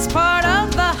the best part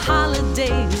of the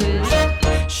holidays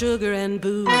is sugar and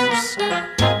booze.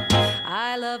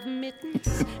 I love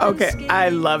mittens. Okay, I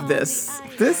love this.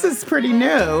 This is pretty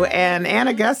new, and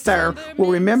Anna Gasteyer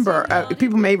will remember,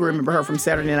 people may remember her from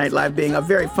Saturday Night Live being a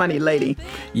very funny lady.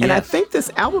 Yes. And I think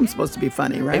this album's supposed to be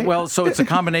funny, right? Well, so it's a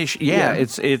combination. Yeah.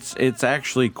 It's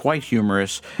actually quite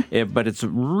humorous, but it's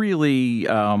really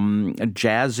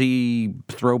jazzy,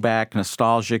 throwback,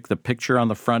 nostalgic. The picture on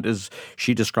the front is,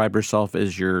 she described herself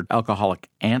as your alcoholic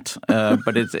aunt,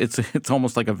 but it's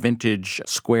almost like a vintage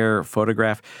square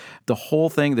photograph. The whole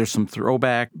thing, there's some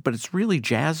throwback, but it's really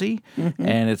jazzy,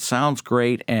 and it sounds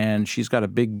great, and she's got a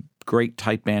big, great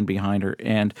tight band behind her.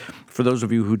 And for those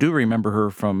of you who do remember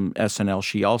her from SNL,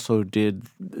 she also did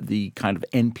the kind of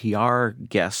NPR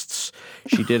guests.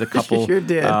 She did a couple. She sure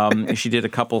did. She did a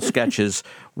couple sketches.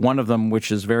 One of them,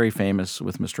 which is very famous,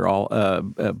 with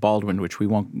Mr. Baldwin, which we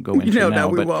won't go into now. No,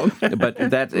 we won't.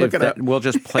 But we'll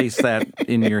just place that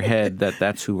in your head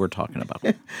that's who we're talking about.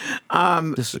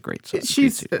 This is a great song.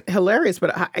 She's hilarious,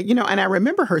 but and I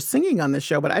remember her singing on this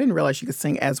show, but I didn't realize she could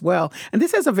sing as well. And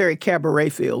this has a very cabaret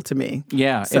feel to me.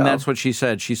 Yeah, and that's what she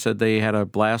said. She said they had a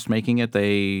blast making it.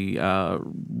 They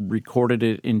recorded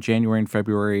it in January and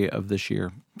February of this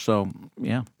year. So,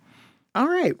 yeah. All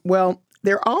right. Well,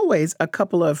 there are always a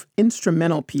couple of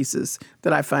instrumental pieces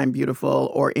that I find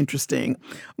beautiful or interesting.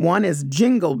 One is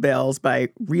Jingle Bells by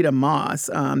Rita Moss.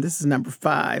 This is number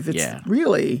 5. It's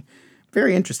really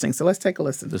very interesting. So let's take a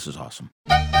listen. This is awesome.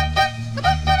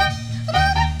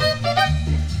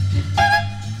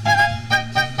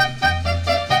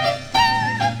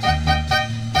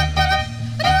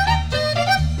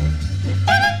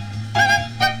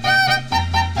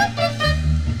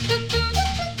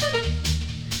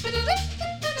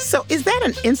 So is that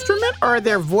an instrument or are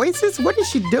there voices? What is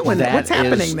she doing? What's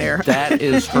happening there? That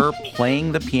is her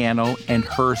playing the piano and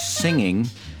her singing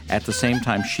at the same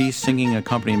time. She's singing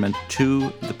accompaniment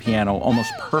to the piano,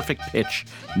 almost perfect pitch,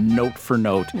 note for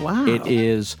note. Wow. It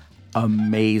is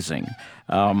amazing.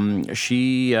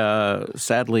 She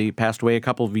sadly passed away a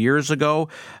couple of years ago.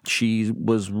 She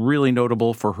was really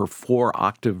notable for her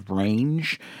 4-octave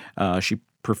range. She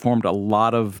performed a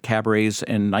lot of cabarets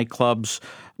and nightclubs.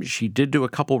 She did do a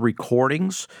couple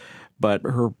recordings, but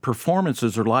her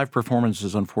live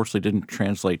performances, unfortunately didn't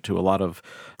translate to a lot of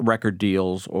record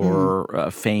deals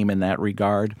or fame in that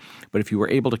regard. But if you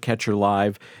were able to catch her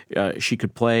live, she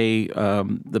could play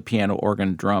the piano,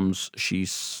 organ, drums. She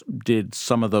did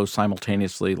some of those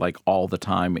simultaneously, like all the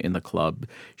time in the club.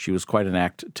 She was quite an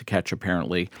act to catch,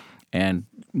 apparently. And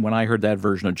when I heard that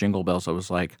version of Jingle Bells, I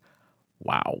was like,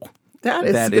 wow.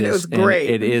 It was great.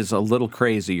 It is a little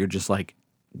crazy. You're just like,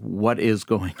 what is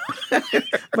going on?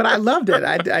 But I loved it.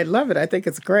 I love it. I think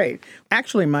it's great.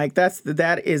 Actually, Mike,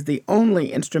 that is the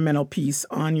only instrumental piece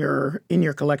in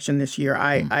your collection this year.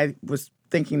 I was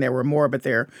thinking there were more, but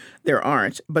there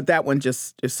aren't. But that one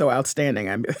just is so outstanding.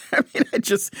 I mean,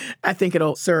 I think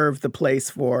it'll serve the place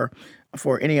for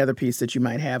any other piece that you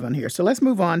might have on here. So let's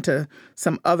move on to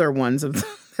some other ones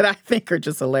that I think are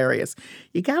just hilarious.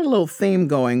 You got a little theme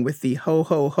going with the Ho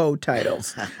Ho Ho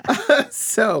titles.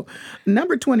 So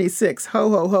number 26, Ho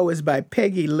Ho Ho, is by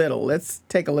Peggy Little. Let's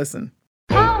take a listen.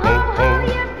 Ho ho ho,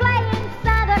 you're playing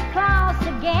Santa Claus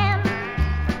again.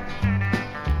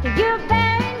 You're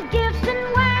bearing gifts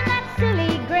and wearing that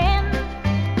silly grin.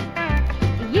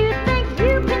 You think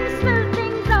you can smooth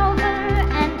things over,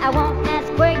 and I won't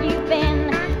ask where you've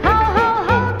been. Ho ho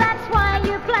ho, that's why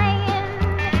you're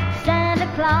playing Santa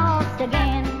Claus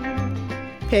again.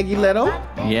 Peggy Little,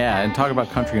 Yeah, and talk about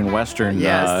country and western.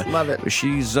 Yes, love it.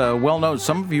 She's well known.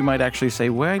 Some of you might actually say,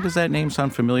 "Why does that name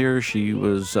sound familiar?" She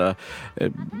was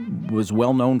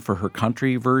well known for her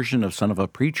country version of "Son of a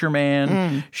Preacher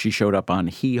Man." She showed up on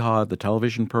Hee Haw, the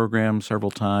television program,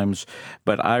 several times.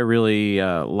 But I really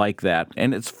like that,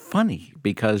 and it's funny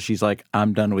because she's like,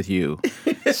 "I'm done with you,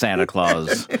 Santa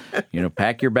Claus.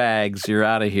 Pack your bags. You're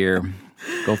out of here.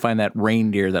 Go find that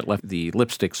reindeer that left the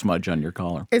lipstick smudge on your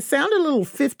collar." It sounded a little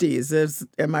 50s.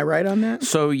 Am I right on that?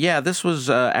 So, yeah, this was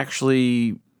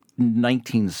actually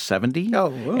 1970.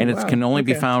 And it can only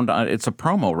be found on, it's a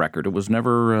promo record. It was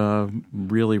never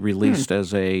really released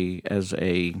as a,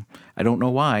 I don't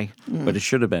know why, but it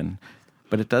should have been.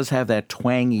 But it does have that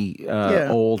twangy,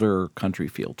 older country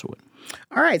feel to it.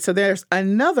 All right, so there's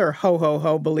another Ho Ho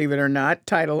Ho, believe it or not,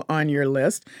 title on your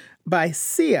list by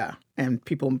Sia. And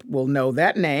people will know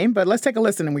that name, but let's take a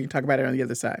listen and we can talk about it on the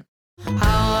other side. Ho,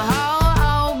 ho,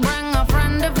 ho, bring a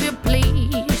friend if you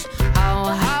please. Ho,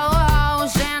 ho, ho,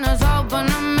 Santa's open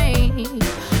to me.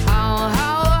 Ho,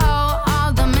 ho, ho,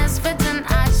 all the misfits and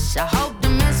us. I hope the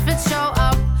misfits show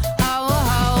up. Ho, ho,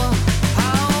 ho.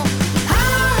 Ho, ho,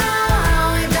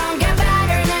 ho, it don't get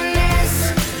better than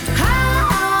this. Ho,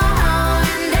 ho, ho,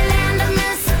 in the land of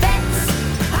misfits.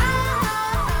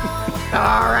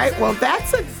 All right, well,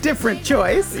 that's a different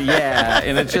choice. Yeah,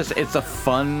 and it's a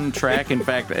fun track. In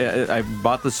fact, I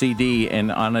bought the CD,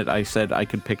 and on it I said I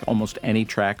could pick almost any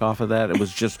track off of that. It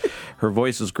was just, her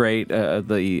voice is great.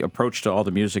 The approach to all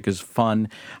the music is fun.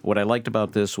 What I liked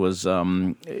about this was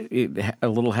it has a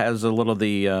little of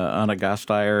the Anna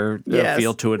Gasteyer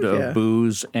feel to it, of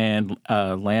Booze and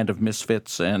Land of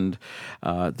Misfits, and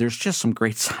there's just some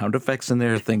great sound effects in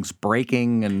there, things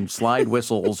breaking and slide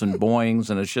whistles and boings,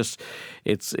 and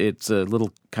it's a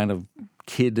little kind of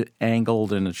kid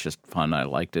angled, and it's just fun. I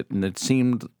liked it, and it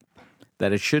seemed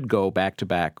that it should go back to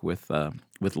back with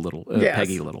Little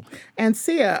Peggy Little. And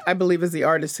Sia, I believe, is the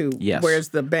artist who wears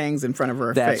the bangs in front of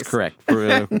her face. That's correct.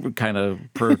 For kind of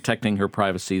protecting her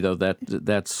privacy, though,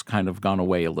 that's kind of gone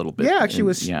away a little bit. Yeah, she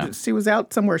was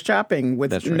out somewhere shopping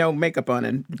with no makeup on,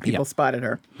 and people spotted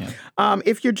her. Yeah.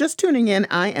 If you're just tuning in,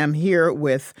 I am here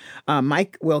with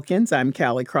Mike Wilkins. I'm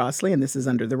Callie Crossley, and this is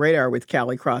Under the Radar with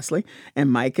Callie Crossley.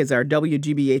 And Mike is our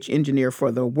WGBH engineer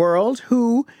for the world,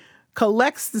 who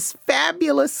collects this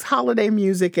fabulous holiday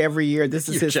music every year. This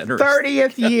is his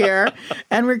 30th year,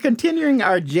 and we're continuing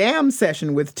our jam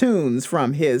session with tunes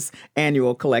from his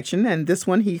annual collection, and this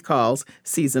one he calls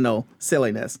Seasonal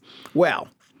Silliness. Well,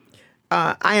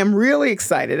 I am really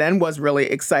excited and was really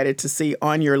excited to see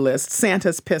on your list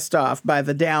Santa's Pissed Off by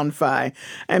the Down-Fi.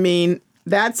 I mean,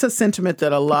 that's a sentiment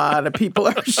that a lot of people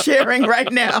are sharing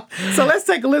right now. So let's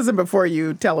take a listen before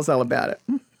you tell us all about it.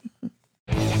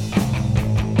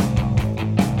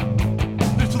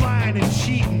 And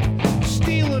cheating,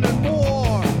 stealing and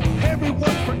more.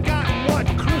 Everyone's forgotten what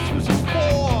Christmas is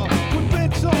for. We've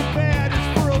been so bad, it's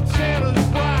furrowed Santa's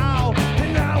brow.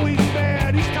 And now he's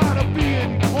mad, he's gotta be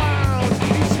in clown.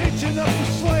 He's hitching up the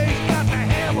sleigh, got the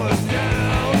hammers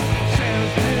down.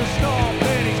 Santa's pissed off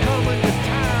and he's coming to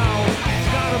town. He's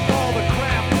got up all the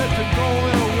crap that's been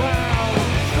going around.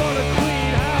 He's gonna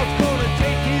clean house, gonna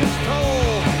take his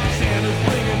toll. Santa's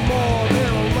bringing more than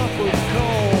a lump of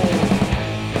coal.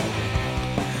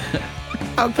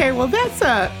 Okay, well, that's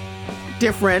a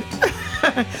different,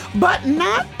 but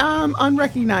not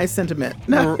unrecognized sentiment.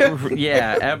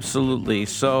 Yeah, absolutely.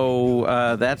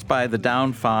 So that's by the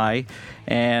Down-Fi,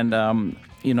 and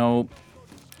it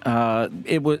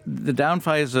was the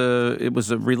Down-Fi it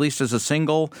was released as a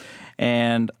single.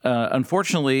 And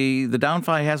unfortunately, the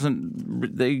Down-Fi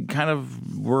they kind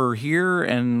of were here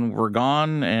and were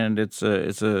gone, and it's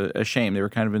a shame. They were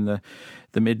kind of in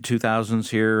the mid-2000s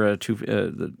here,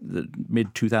 the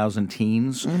mid-2000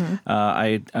 teens. Mm-hmm.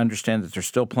 I understand that they're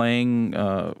still playing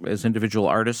as individual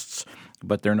artists,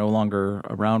 but they're no longer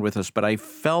around with us. But I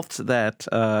felt that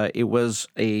it was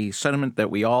a sentiment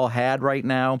that we all had right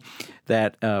now,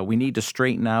 that we need to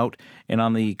straighten out. And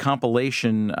on the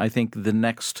compilation, I think the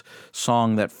next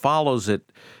song that follows it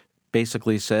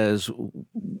basically says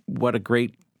what a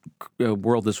great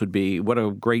world this would be, what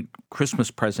a great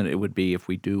Christmas present it would be if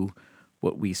we do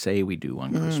what we say we do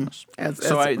on Christmas.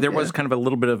 There was kind of a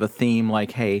little bit of a theme like,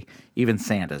 hey, even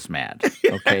Santa's mad.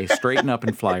 Okay, straighten up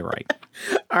and fly right.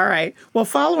 All right. Well,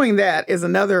 following that is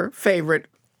another favorite,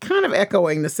 kind of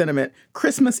echoing the sentiment,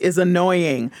 Christmas is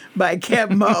Annoying by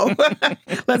Keb Mo.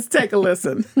 Let's take a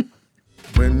listen.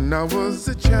 When I was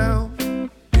a child,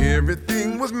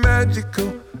 everything was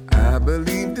magical. I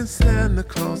believed in Santa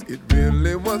Claus, it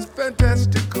really was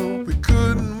fantastical. We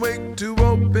couldn't wait to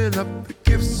open up the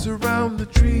gifts around the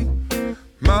tree.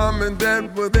 Mom Mom and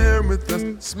Dad were there with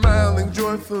us, smiling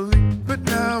joyfully. But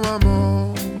now I'm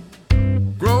all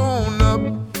grown up,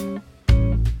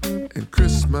 and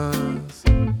Christmas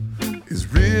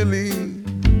is really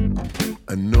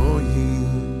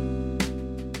annoying.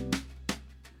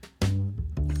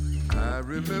 I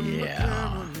remember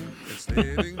caroling and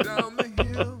sledding down the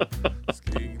hill,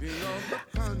 skating on the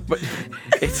pond. But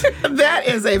that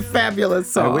is a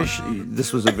fabulous song. I wish we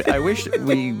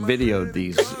videoed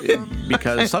these,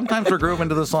 because sometimes we're grooving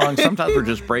to the song, sometimes we're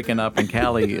just breaking up, and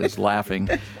Callie is laughing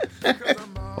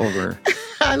over.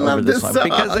 I love this song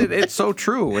because it's so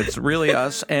true. It's really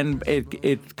us, and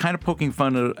it kind of poking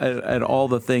fun at all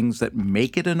the things that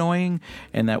make it annoying,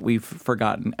 and that we've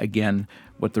forgotten again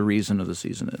what the reason of the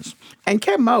season is. And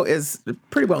Keb' Mo' is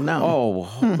pretty well known.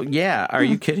 Oh, yeah. Are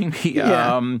you kidding me?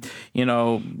 Yeah.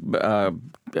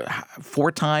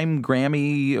 4-time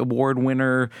Grammy Award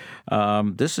winner.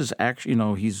 This is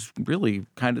actually, he's really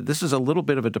this is a little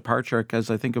bit of a departure, because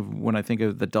when I think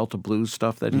of the Delta Blues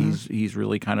stuff that he's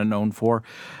really kind of known for.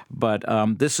 But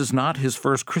this is not his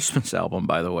first Christmas album,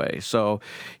 by the way. So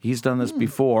he's done this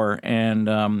before, and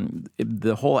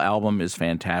the whole album is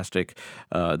fantastic.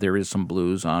 There is some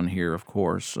blues on here, of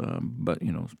course, but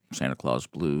Santa Claus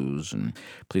Blues and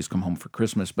Please Come Home for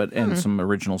Christmas, and some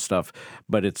original stuff.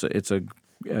 But it's a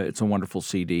wonderful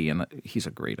CD, and he's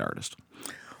a great artist.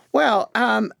 Well,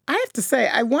 I have to say,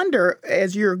 I wonder,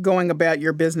 as you're going about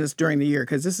your business during the year,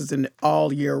 because this is an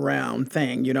all-year-round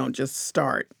thing. You don't just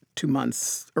start 2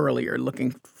 months earlier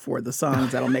looking for the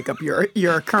songs that'll make up your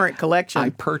current collection. I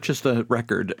purchased a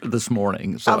record this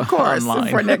morning, so of course,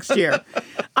 online. For next year.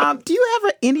 Do you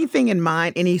have anything in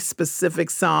mind, any specific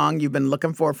song you've been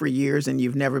looking for years and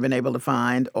you've never been able to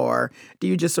find, or do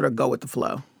you just sort of go with the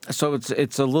flow? So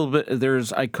it's a little bit.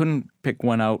 I couldn't pick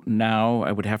one out now.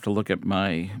 I would have to look at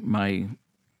my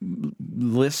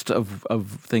list of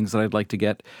things that I'd like to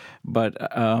get. But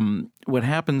what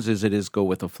happens is it is go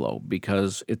with the flow,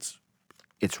 because it's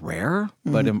rare.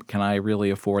 But can I really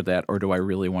afford that, or do I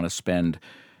really want to spend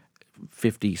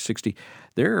 $50, $60?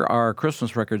 There are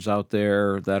Christmas records out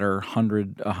there that are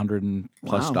 $100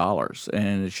 plus dollars,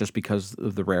 and it's just because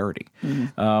of the rarity.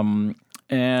 And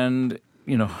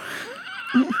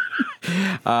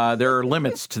there are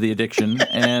limits to the addiction,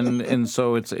 and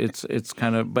so it's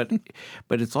kind of,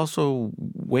 but it's also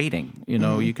waiting.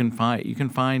 You can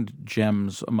find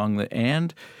gems among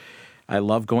and I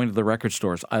love going to the record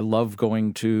stores. I love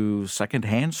going to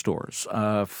secondhand stores,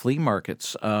 flea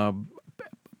markets,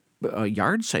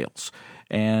 yard sales.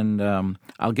 And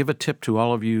I'll give a tip to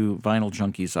all of you vinyl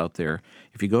junkies out there.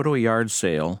 If you go to a yard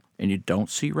sale and you don't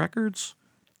see records,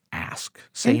 ask.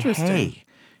 Say, hey,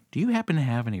 do you happen to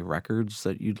have any records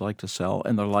that you'd like to sell?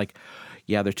 And they're like,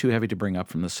 yeah, they're too heavy to bring up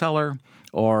from the cellar.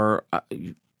 Or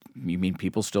you mean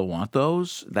people still want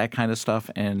those? That kind of stuff.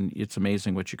 And it's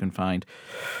amazing what you can find.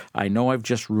 I know I've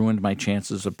just ruined my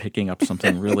chances of picking up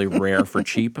something really rare for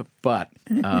cheap, but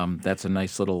that's a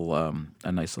nice little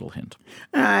hint.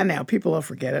 Now people will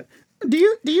forget it. Do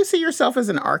you see yourself as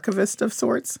an archivist of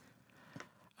sorts?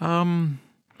 I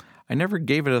never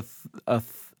gave it a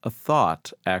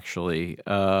thought, actually.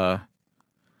 It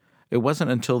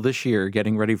wasn't until this year,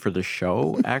 getting ready for the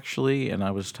show, actually, and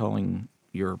I was telling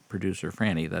your producer,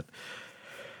 Franny, that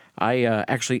I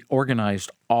actually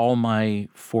organized all my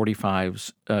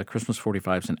 45s, Christmas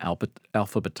 45s, and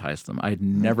alphabetized them. I had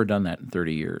never done that in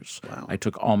 30 years. Wow. I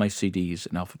took all my CDs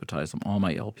and alphabetized them, all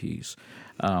my LPs.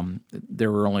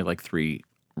 There were only like 3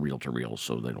 reel-to-reels,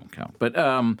 so they don't count. But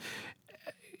and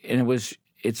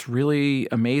it's really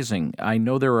amazing. I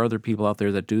know there are other people out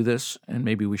there that do this, and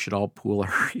maybe we should all pool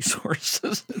our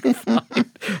resources and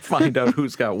find out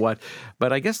who's got what.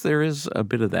 But I guess there is a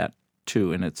bit of that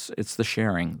too, and it's the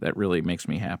sharing that really makes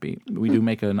me happy. We do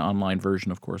make an online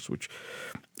version, of course, which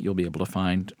you'll be able to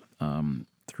find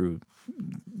through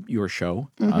your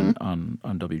show on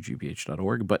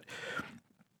WGBH.org. But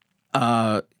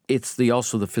it's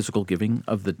also the physical giving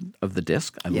of the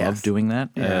disc. I love doing that.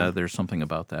 Yeah. There's something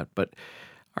about that. But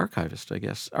archivist, I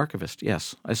guess. Archivist,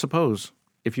 yes, I suppose,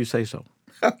 if you say so.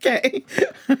 Okay.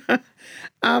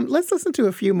 Let's listen to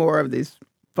a few more of these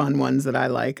fun ones that I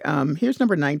like. Here's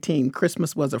number 19,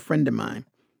 Christmas Was a Friend of Mine.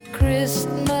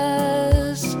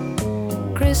 Christmas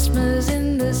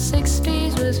in the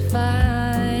 60s was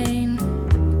fine,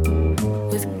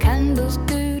 with candles,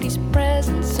 goodies,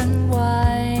 presents, and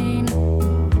wine.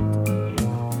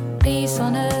 Peace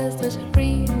on earth was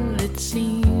real, it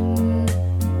seemed,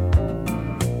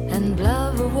 and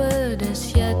love a word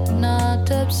as yet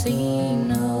not obscene,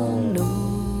 oh no.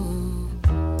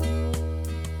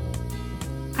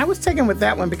 I was taken with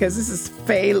that one because this is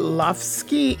Faye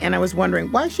Lofsky, and I was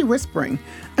wondering, why is she whispering?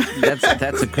 That's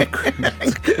a good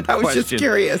I was question. just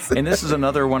curious. And this is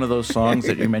another one of those songs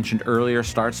that you mentioned earlier,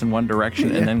 starts in one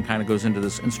direction and then kind of goes into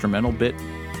this instrumental bit.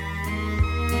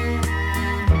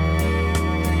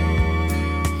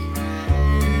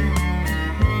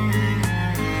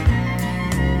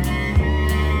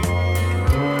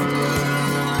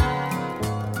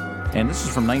 And this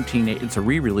is from it's a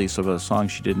re-release of a song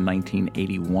she did in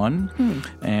 1981.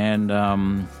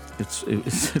 And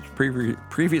it's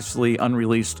previously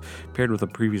unreleased, paired with a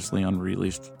previously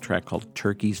unreleased track called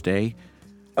Turkey's Day.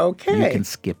 Okay. You can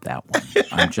skip that one.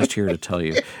 I'm just here to tell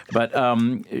you. But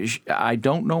I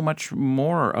don't know much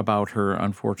more about her,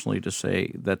 unfortunately, to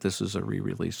say that this is a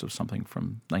re-release of something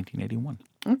from 1981.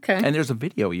 Okay. And there's a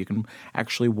video. You can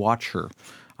actually watch her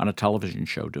on a television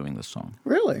show doing this song.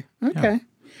 Really? Okay. Yeah.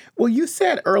 Well, you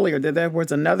said earlier that there was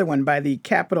another one by the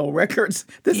Capitol Records.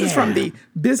 This is from the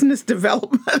business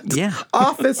development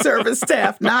office service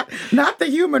staff, not the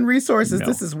human resources. No.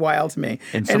 This is wild to me.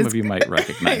 And some of you might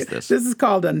recognize this. This is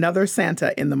called Another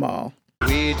Santa in the Mall.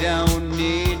 We don't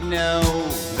need no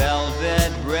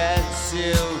velvet red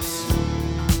suits.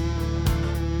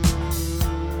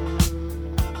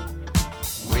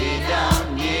 We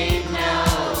don't need no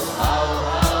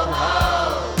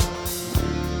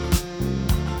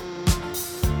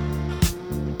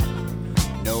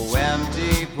no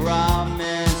empty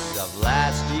promise of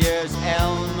last year's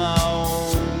Elmo.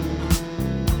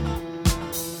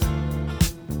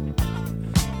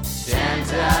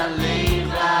 Santa,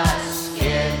 leave us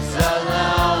kids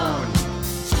alone.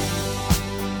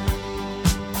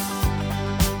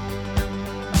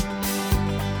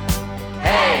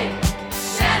 Hey,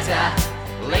 Santa,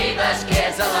 leave us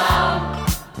kids alone.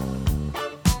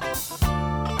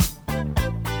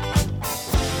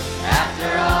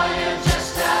 After all, you're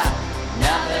just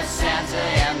another Santa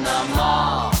in the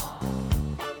mall.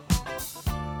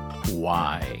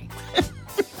 Why?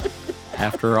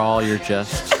 After all, you're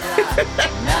just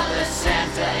another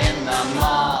Santa in the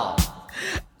mall.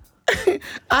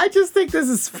 I just think this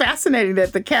is fascinating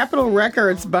that the Capitol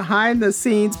Records behind the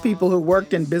scenes people who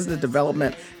worked in business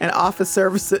development and office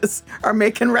services are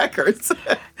making records.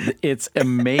 It's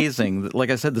amazing. Like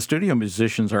I said, the studio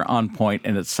musicians are on point,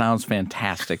 and it sounds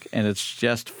fantastic, and it's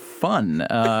just fun.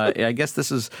 I guess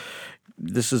this is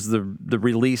the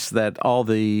release that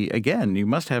again, you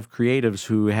must have creatives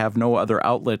who have no other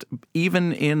outlet,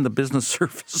 even in the business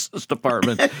services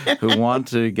department, who want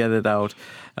to get it out.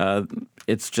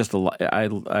 It's just a lot.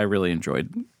 I really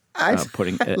enjoyed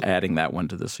adding that one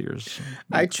to this year's.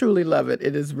 I truly love it.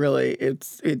 It is really,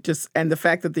 and the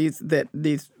fact that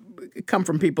these come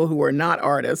from people who are not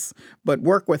artists but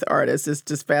work with artists is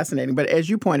just fascinating. But as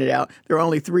you pointed out, there are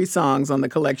only 3 songs on the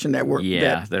collection that were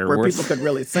where people could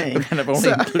really sing. And I've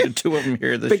only included 2 of them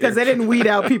here this year. Because they didn't weed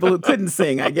out people who couldn't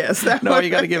sing, I guess. No,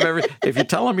 you got to give if you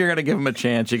tell them you're going to give them a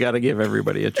chance, you got to give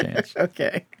everybody a chance.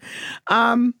 Okay.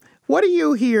 What do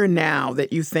you hear now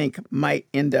that you think might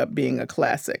end up being a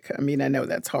classic? I mean, I know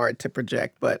that's hard to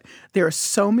project, but there are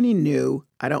so many new,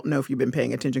 I don't know if you've been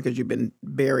paying attention because you've been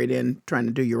buried in trying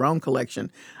to do your own collection.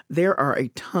 There are a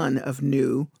ton of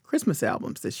new Christmas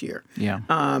albums this year. Yeah.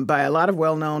 By a lot of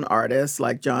well-known artists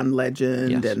like John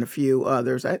Legend and a few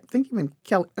others. I think even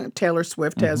Taylor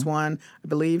Swift has one. I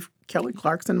believe Kelly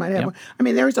Clarkson might have one. I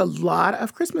mean, there's a lot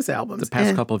of Christmas albums. The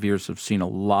past couple of years have seen a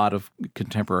lot of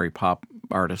contemporary pop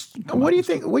artists. What do you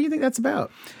think? What do you think that's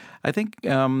about? I think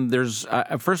there's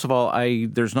first of all,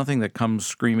 there's nothing that comes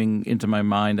screaming into my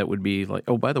mind that would be like,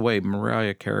 oh, by the way,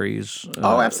 Mariah Carey's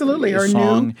absolutely, her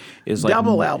song new is like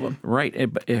double album, right?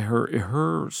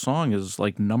 Her song is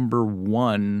like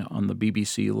 #1 on the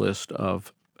BBC list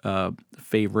of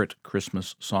favorite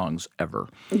Christmas songs ever.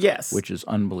 Yes. Which is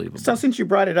unbelievable. So since you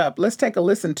brought it up, let's take a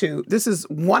listen to, this is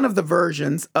one of the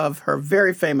versions of her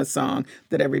very famous song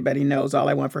that everybody knows, All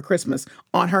I Want for Christmas,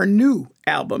 on her new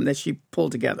album that she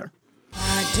pulled together.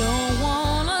 I don't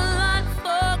want a lot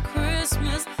for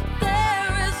Christmas.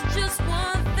 There is just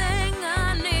one thing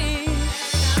I need.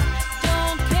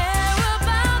 Don't care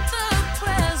about the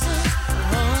presents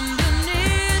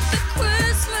underneath the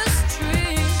Christmas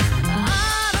tree.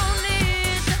 I don't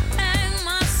need to hang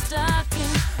my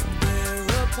stocking there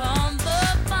upon the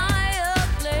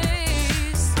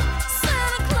fireplace.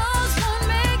 Santa Claus won't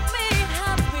make me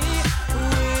happy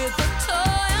with a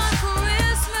toy on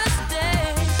Christmas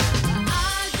Day.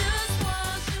 I just want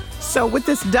So with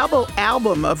this double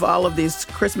album of all of these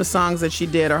Christmas songs that she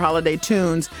did, or holiday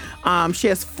tunes, she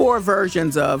has 4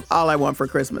 versions of All I Want for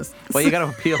Christmas. Well, you got to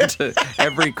appeal to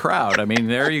every crowd. I mean,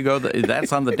 there you go.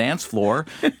 That's on the dance floor.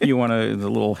 You want the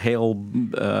little hail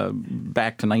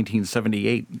back to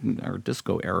 1978, our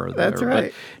disco era there. That's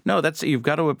right. But no, you've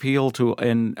got to appeal to,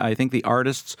 and I think the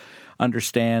artists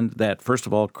understand that, first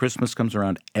of all, Christmas comes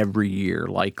around every year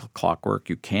like clockwork.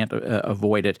 You can't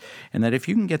avoid it. And that if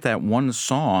you can get that one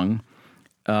song,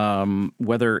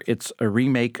 whether it's a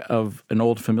remake of an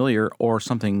old familiar or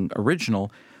something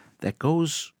original, that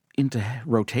goes into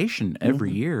rotation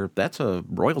every year, that's a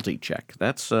royalty check.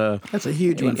 That's a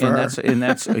huge one for her. And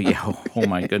that's yeah, oh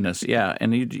my goodness, yeah.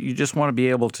 And you just want to be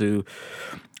able to.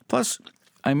 Plus,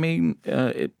 I mean,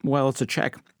 while it's a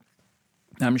check,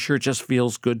 I'm sure it just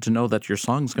feels good to know that your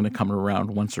song's going to come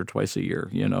around once or twice a year,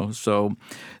 you know. So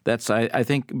that's, I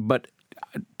think, but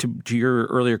to your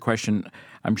earlier question,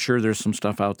 I'm sure there's some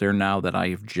stuff out there now that I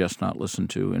have just not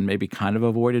listened to and maybe kind of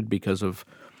avoided because of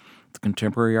the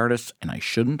contemporary artists, and I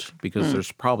shouldn't, because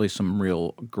there's probably some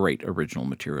real great original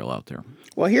material out there.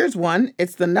 Well, here's one.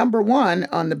 It's the number 1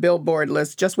 on the Billboard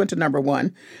list. Just went to number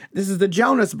 1. This is the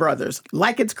Jonas Brothers,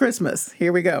 Like It's Christmas.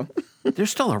 Here we go. They're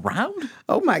still around?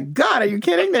 Oh, my God. Are you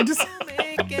kidding? They're just...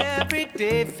 Make every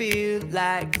day feel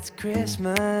like it's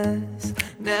Christmas.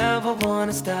 Never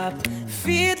wanna stop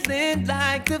feeling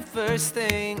like the first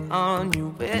thing on your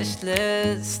wish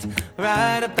list.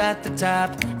 Right up at the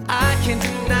top, I can't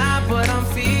deny what I'm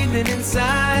feeling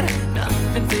inside.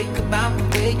 Nothing fake about the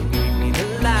way you bring me to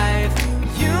life.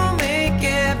 You make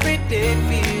every day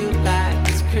feel like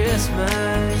it's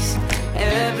Christmas.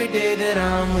 Every day that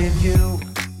I'm with you.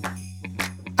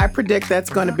 I predict that's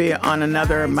going to be on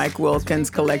another Mike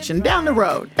Wilkins collection down the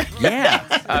road. Yeah,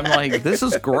 I'm like, this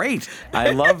is great.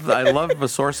 I love a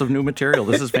source of new material.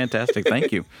 This is fantastic.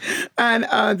 Thank you. And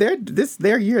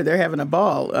their year, they're having a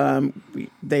ball.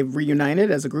 They've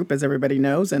reunited as a group, as everybody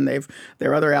knows, and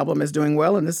their other album is doing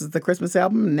well, and this is the Christmas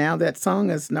album. And now that song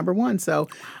is number 1, so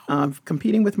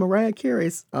competing with Mariah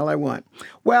Carey's All I Want.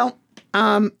 Well,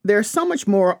 there's so much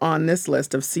more on this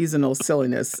list of seasonal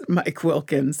silliness, Mike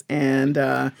Wilkins, and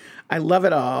I love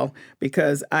it all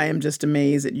because I am just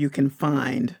amazed that you can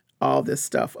find all this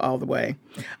stuff all the way.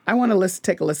 I want to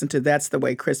take a listen to That's the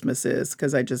Way Christmas Is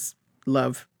because I just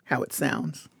love how it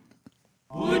sounds.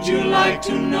 Would you like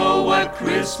to know what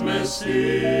Christmas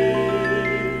is?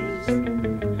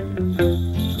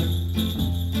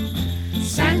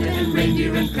 Santa and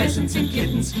reindeer and presents and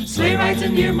kittens, sleigh rides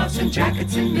and earmuffs and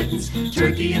jackets and mittens,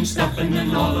 turkey and stuffing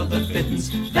and all of the fittings.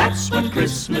 That's what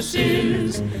Christmas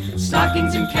is.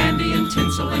 Stockings and candy and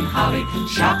tinsel and holly,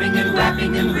 shopping and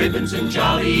wrapping and ribbons and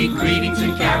jolly, greetings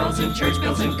and carols and church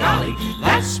bells and golly.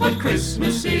 That's what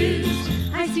Christmas is.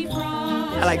 I see frogs.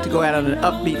 I like to go out on an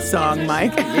upbeat song,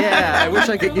 Mike. Yeah, I wish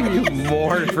I could give you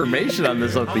more information on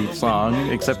this upbeat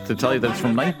song, except to tell you that it's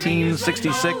from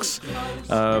 1966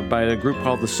 by a group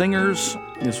called The Singers.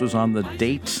 This was on the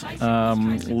Date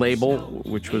label,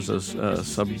 which was a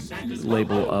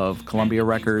sub-label of Columbia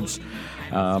Records.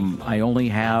 I only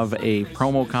have a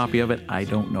promo copy of it. I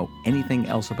don't know anything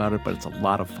else about it, but it's a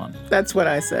lot of fun. That's what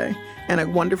I say. And a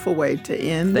wonderful way to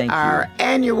end our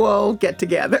annual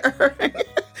get-together.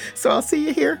 So I'll see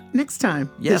you here next time.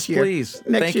 Yes, this year. Please.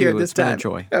 Next Thank year, you. this It's been time. a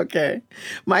joy. Okay.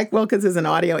 Mike Wilkins is an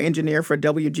audio engineer for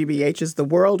WGBH's The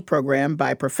World program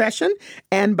by profession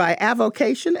and by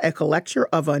avocation, a collector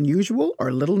of unusual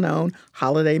or little-known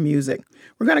holiday music.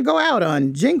 We're going to go out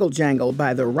on Jingle Jangle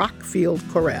by the Rockfield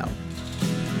Chorale.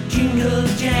 Jingle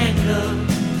jangle,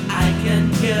 I can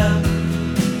hear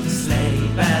sleigh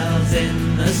bells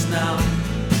in the snow,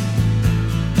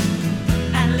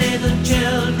 and little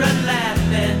children laughing.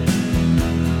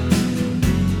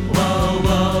 Whoa,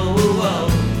 whoa, whoa.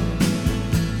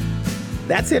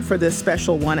 That's it for this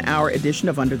special 1-hour edition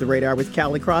of Under the Radar with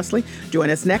Callie Crossley. Join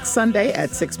us next Sunday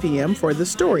at 6 p.m. for the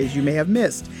stories you may have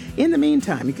missed. In the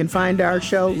meantime, you can find our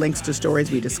show, links to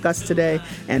stories we discussed today,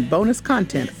 and bonus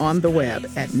content on the web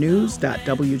at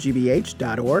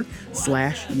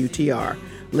news.wgbh.org/UTR.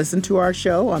 Listen to our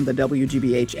show on the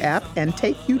WGBH app and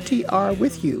take UTR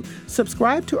with you.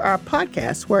 Subscribe to our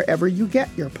podcast wherever you get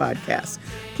your podcasts.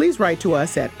 Please write to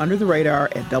us at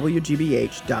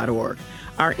undertheradar@wgbh.org.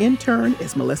 Our intern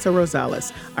is Melissa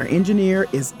Rosales. Our engineer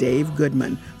is Dave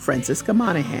Goodman. Francisca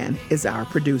Monahan is our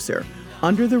producer.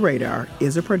 Under the Radar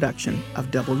is a production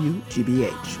of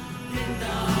WGBH.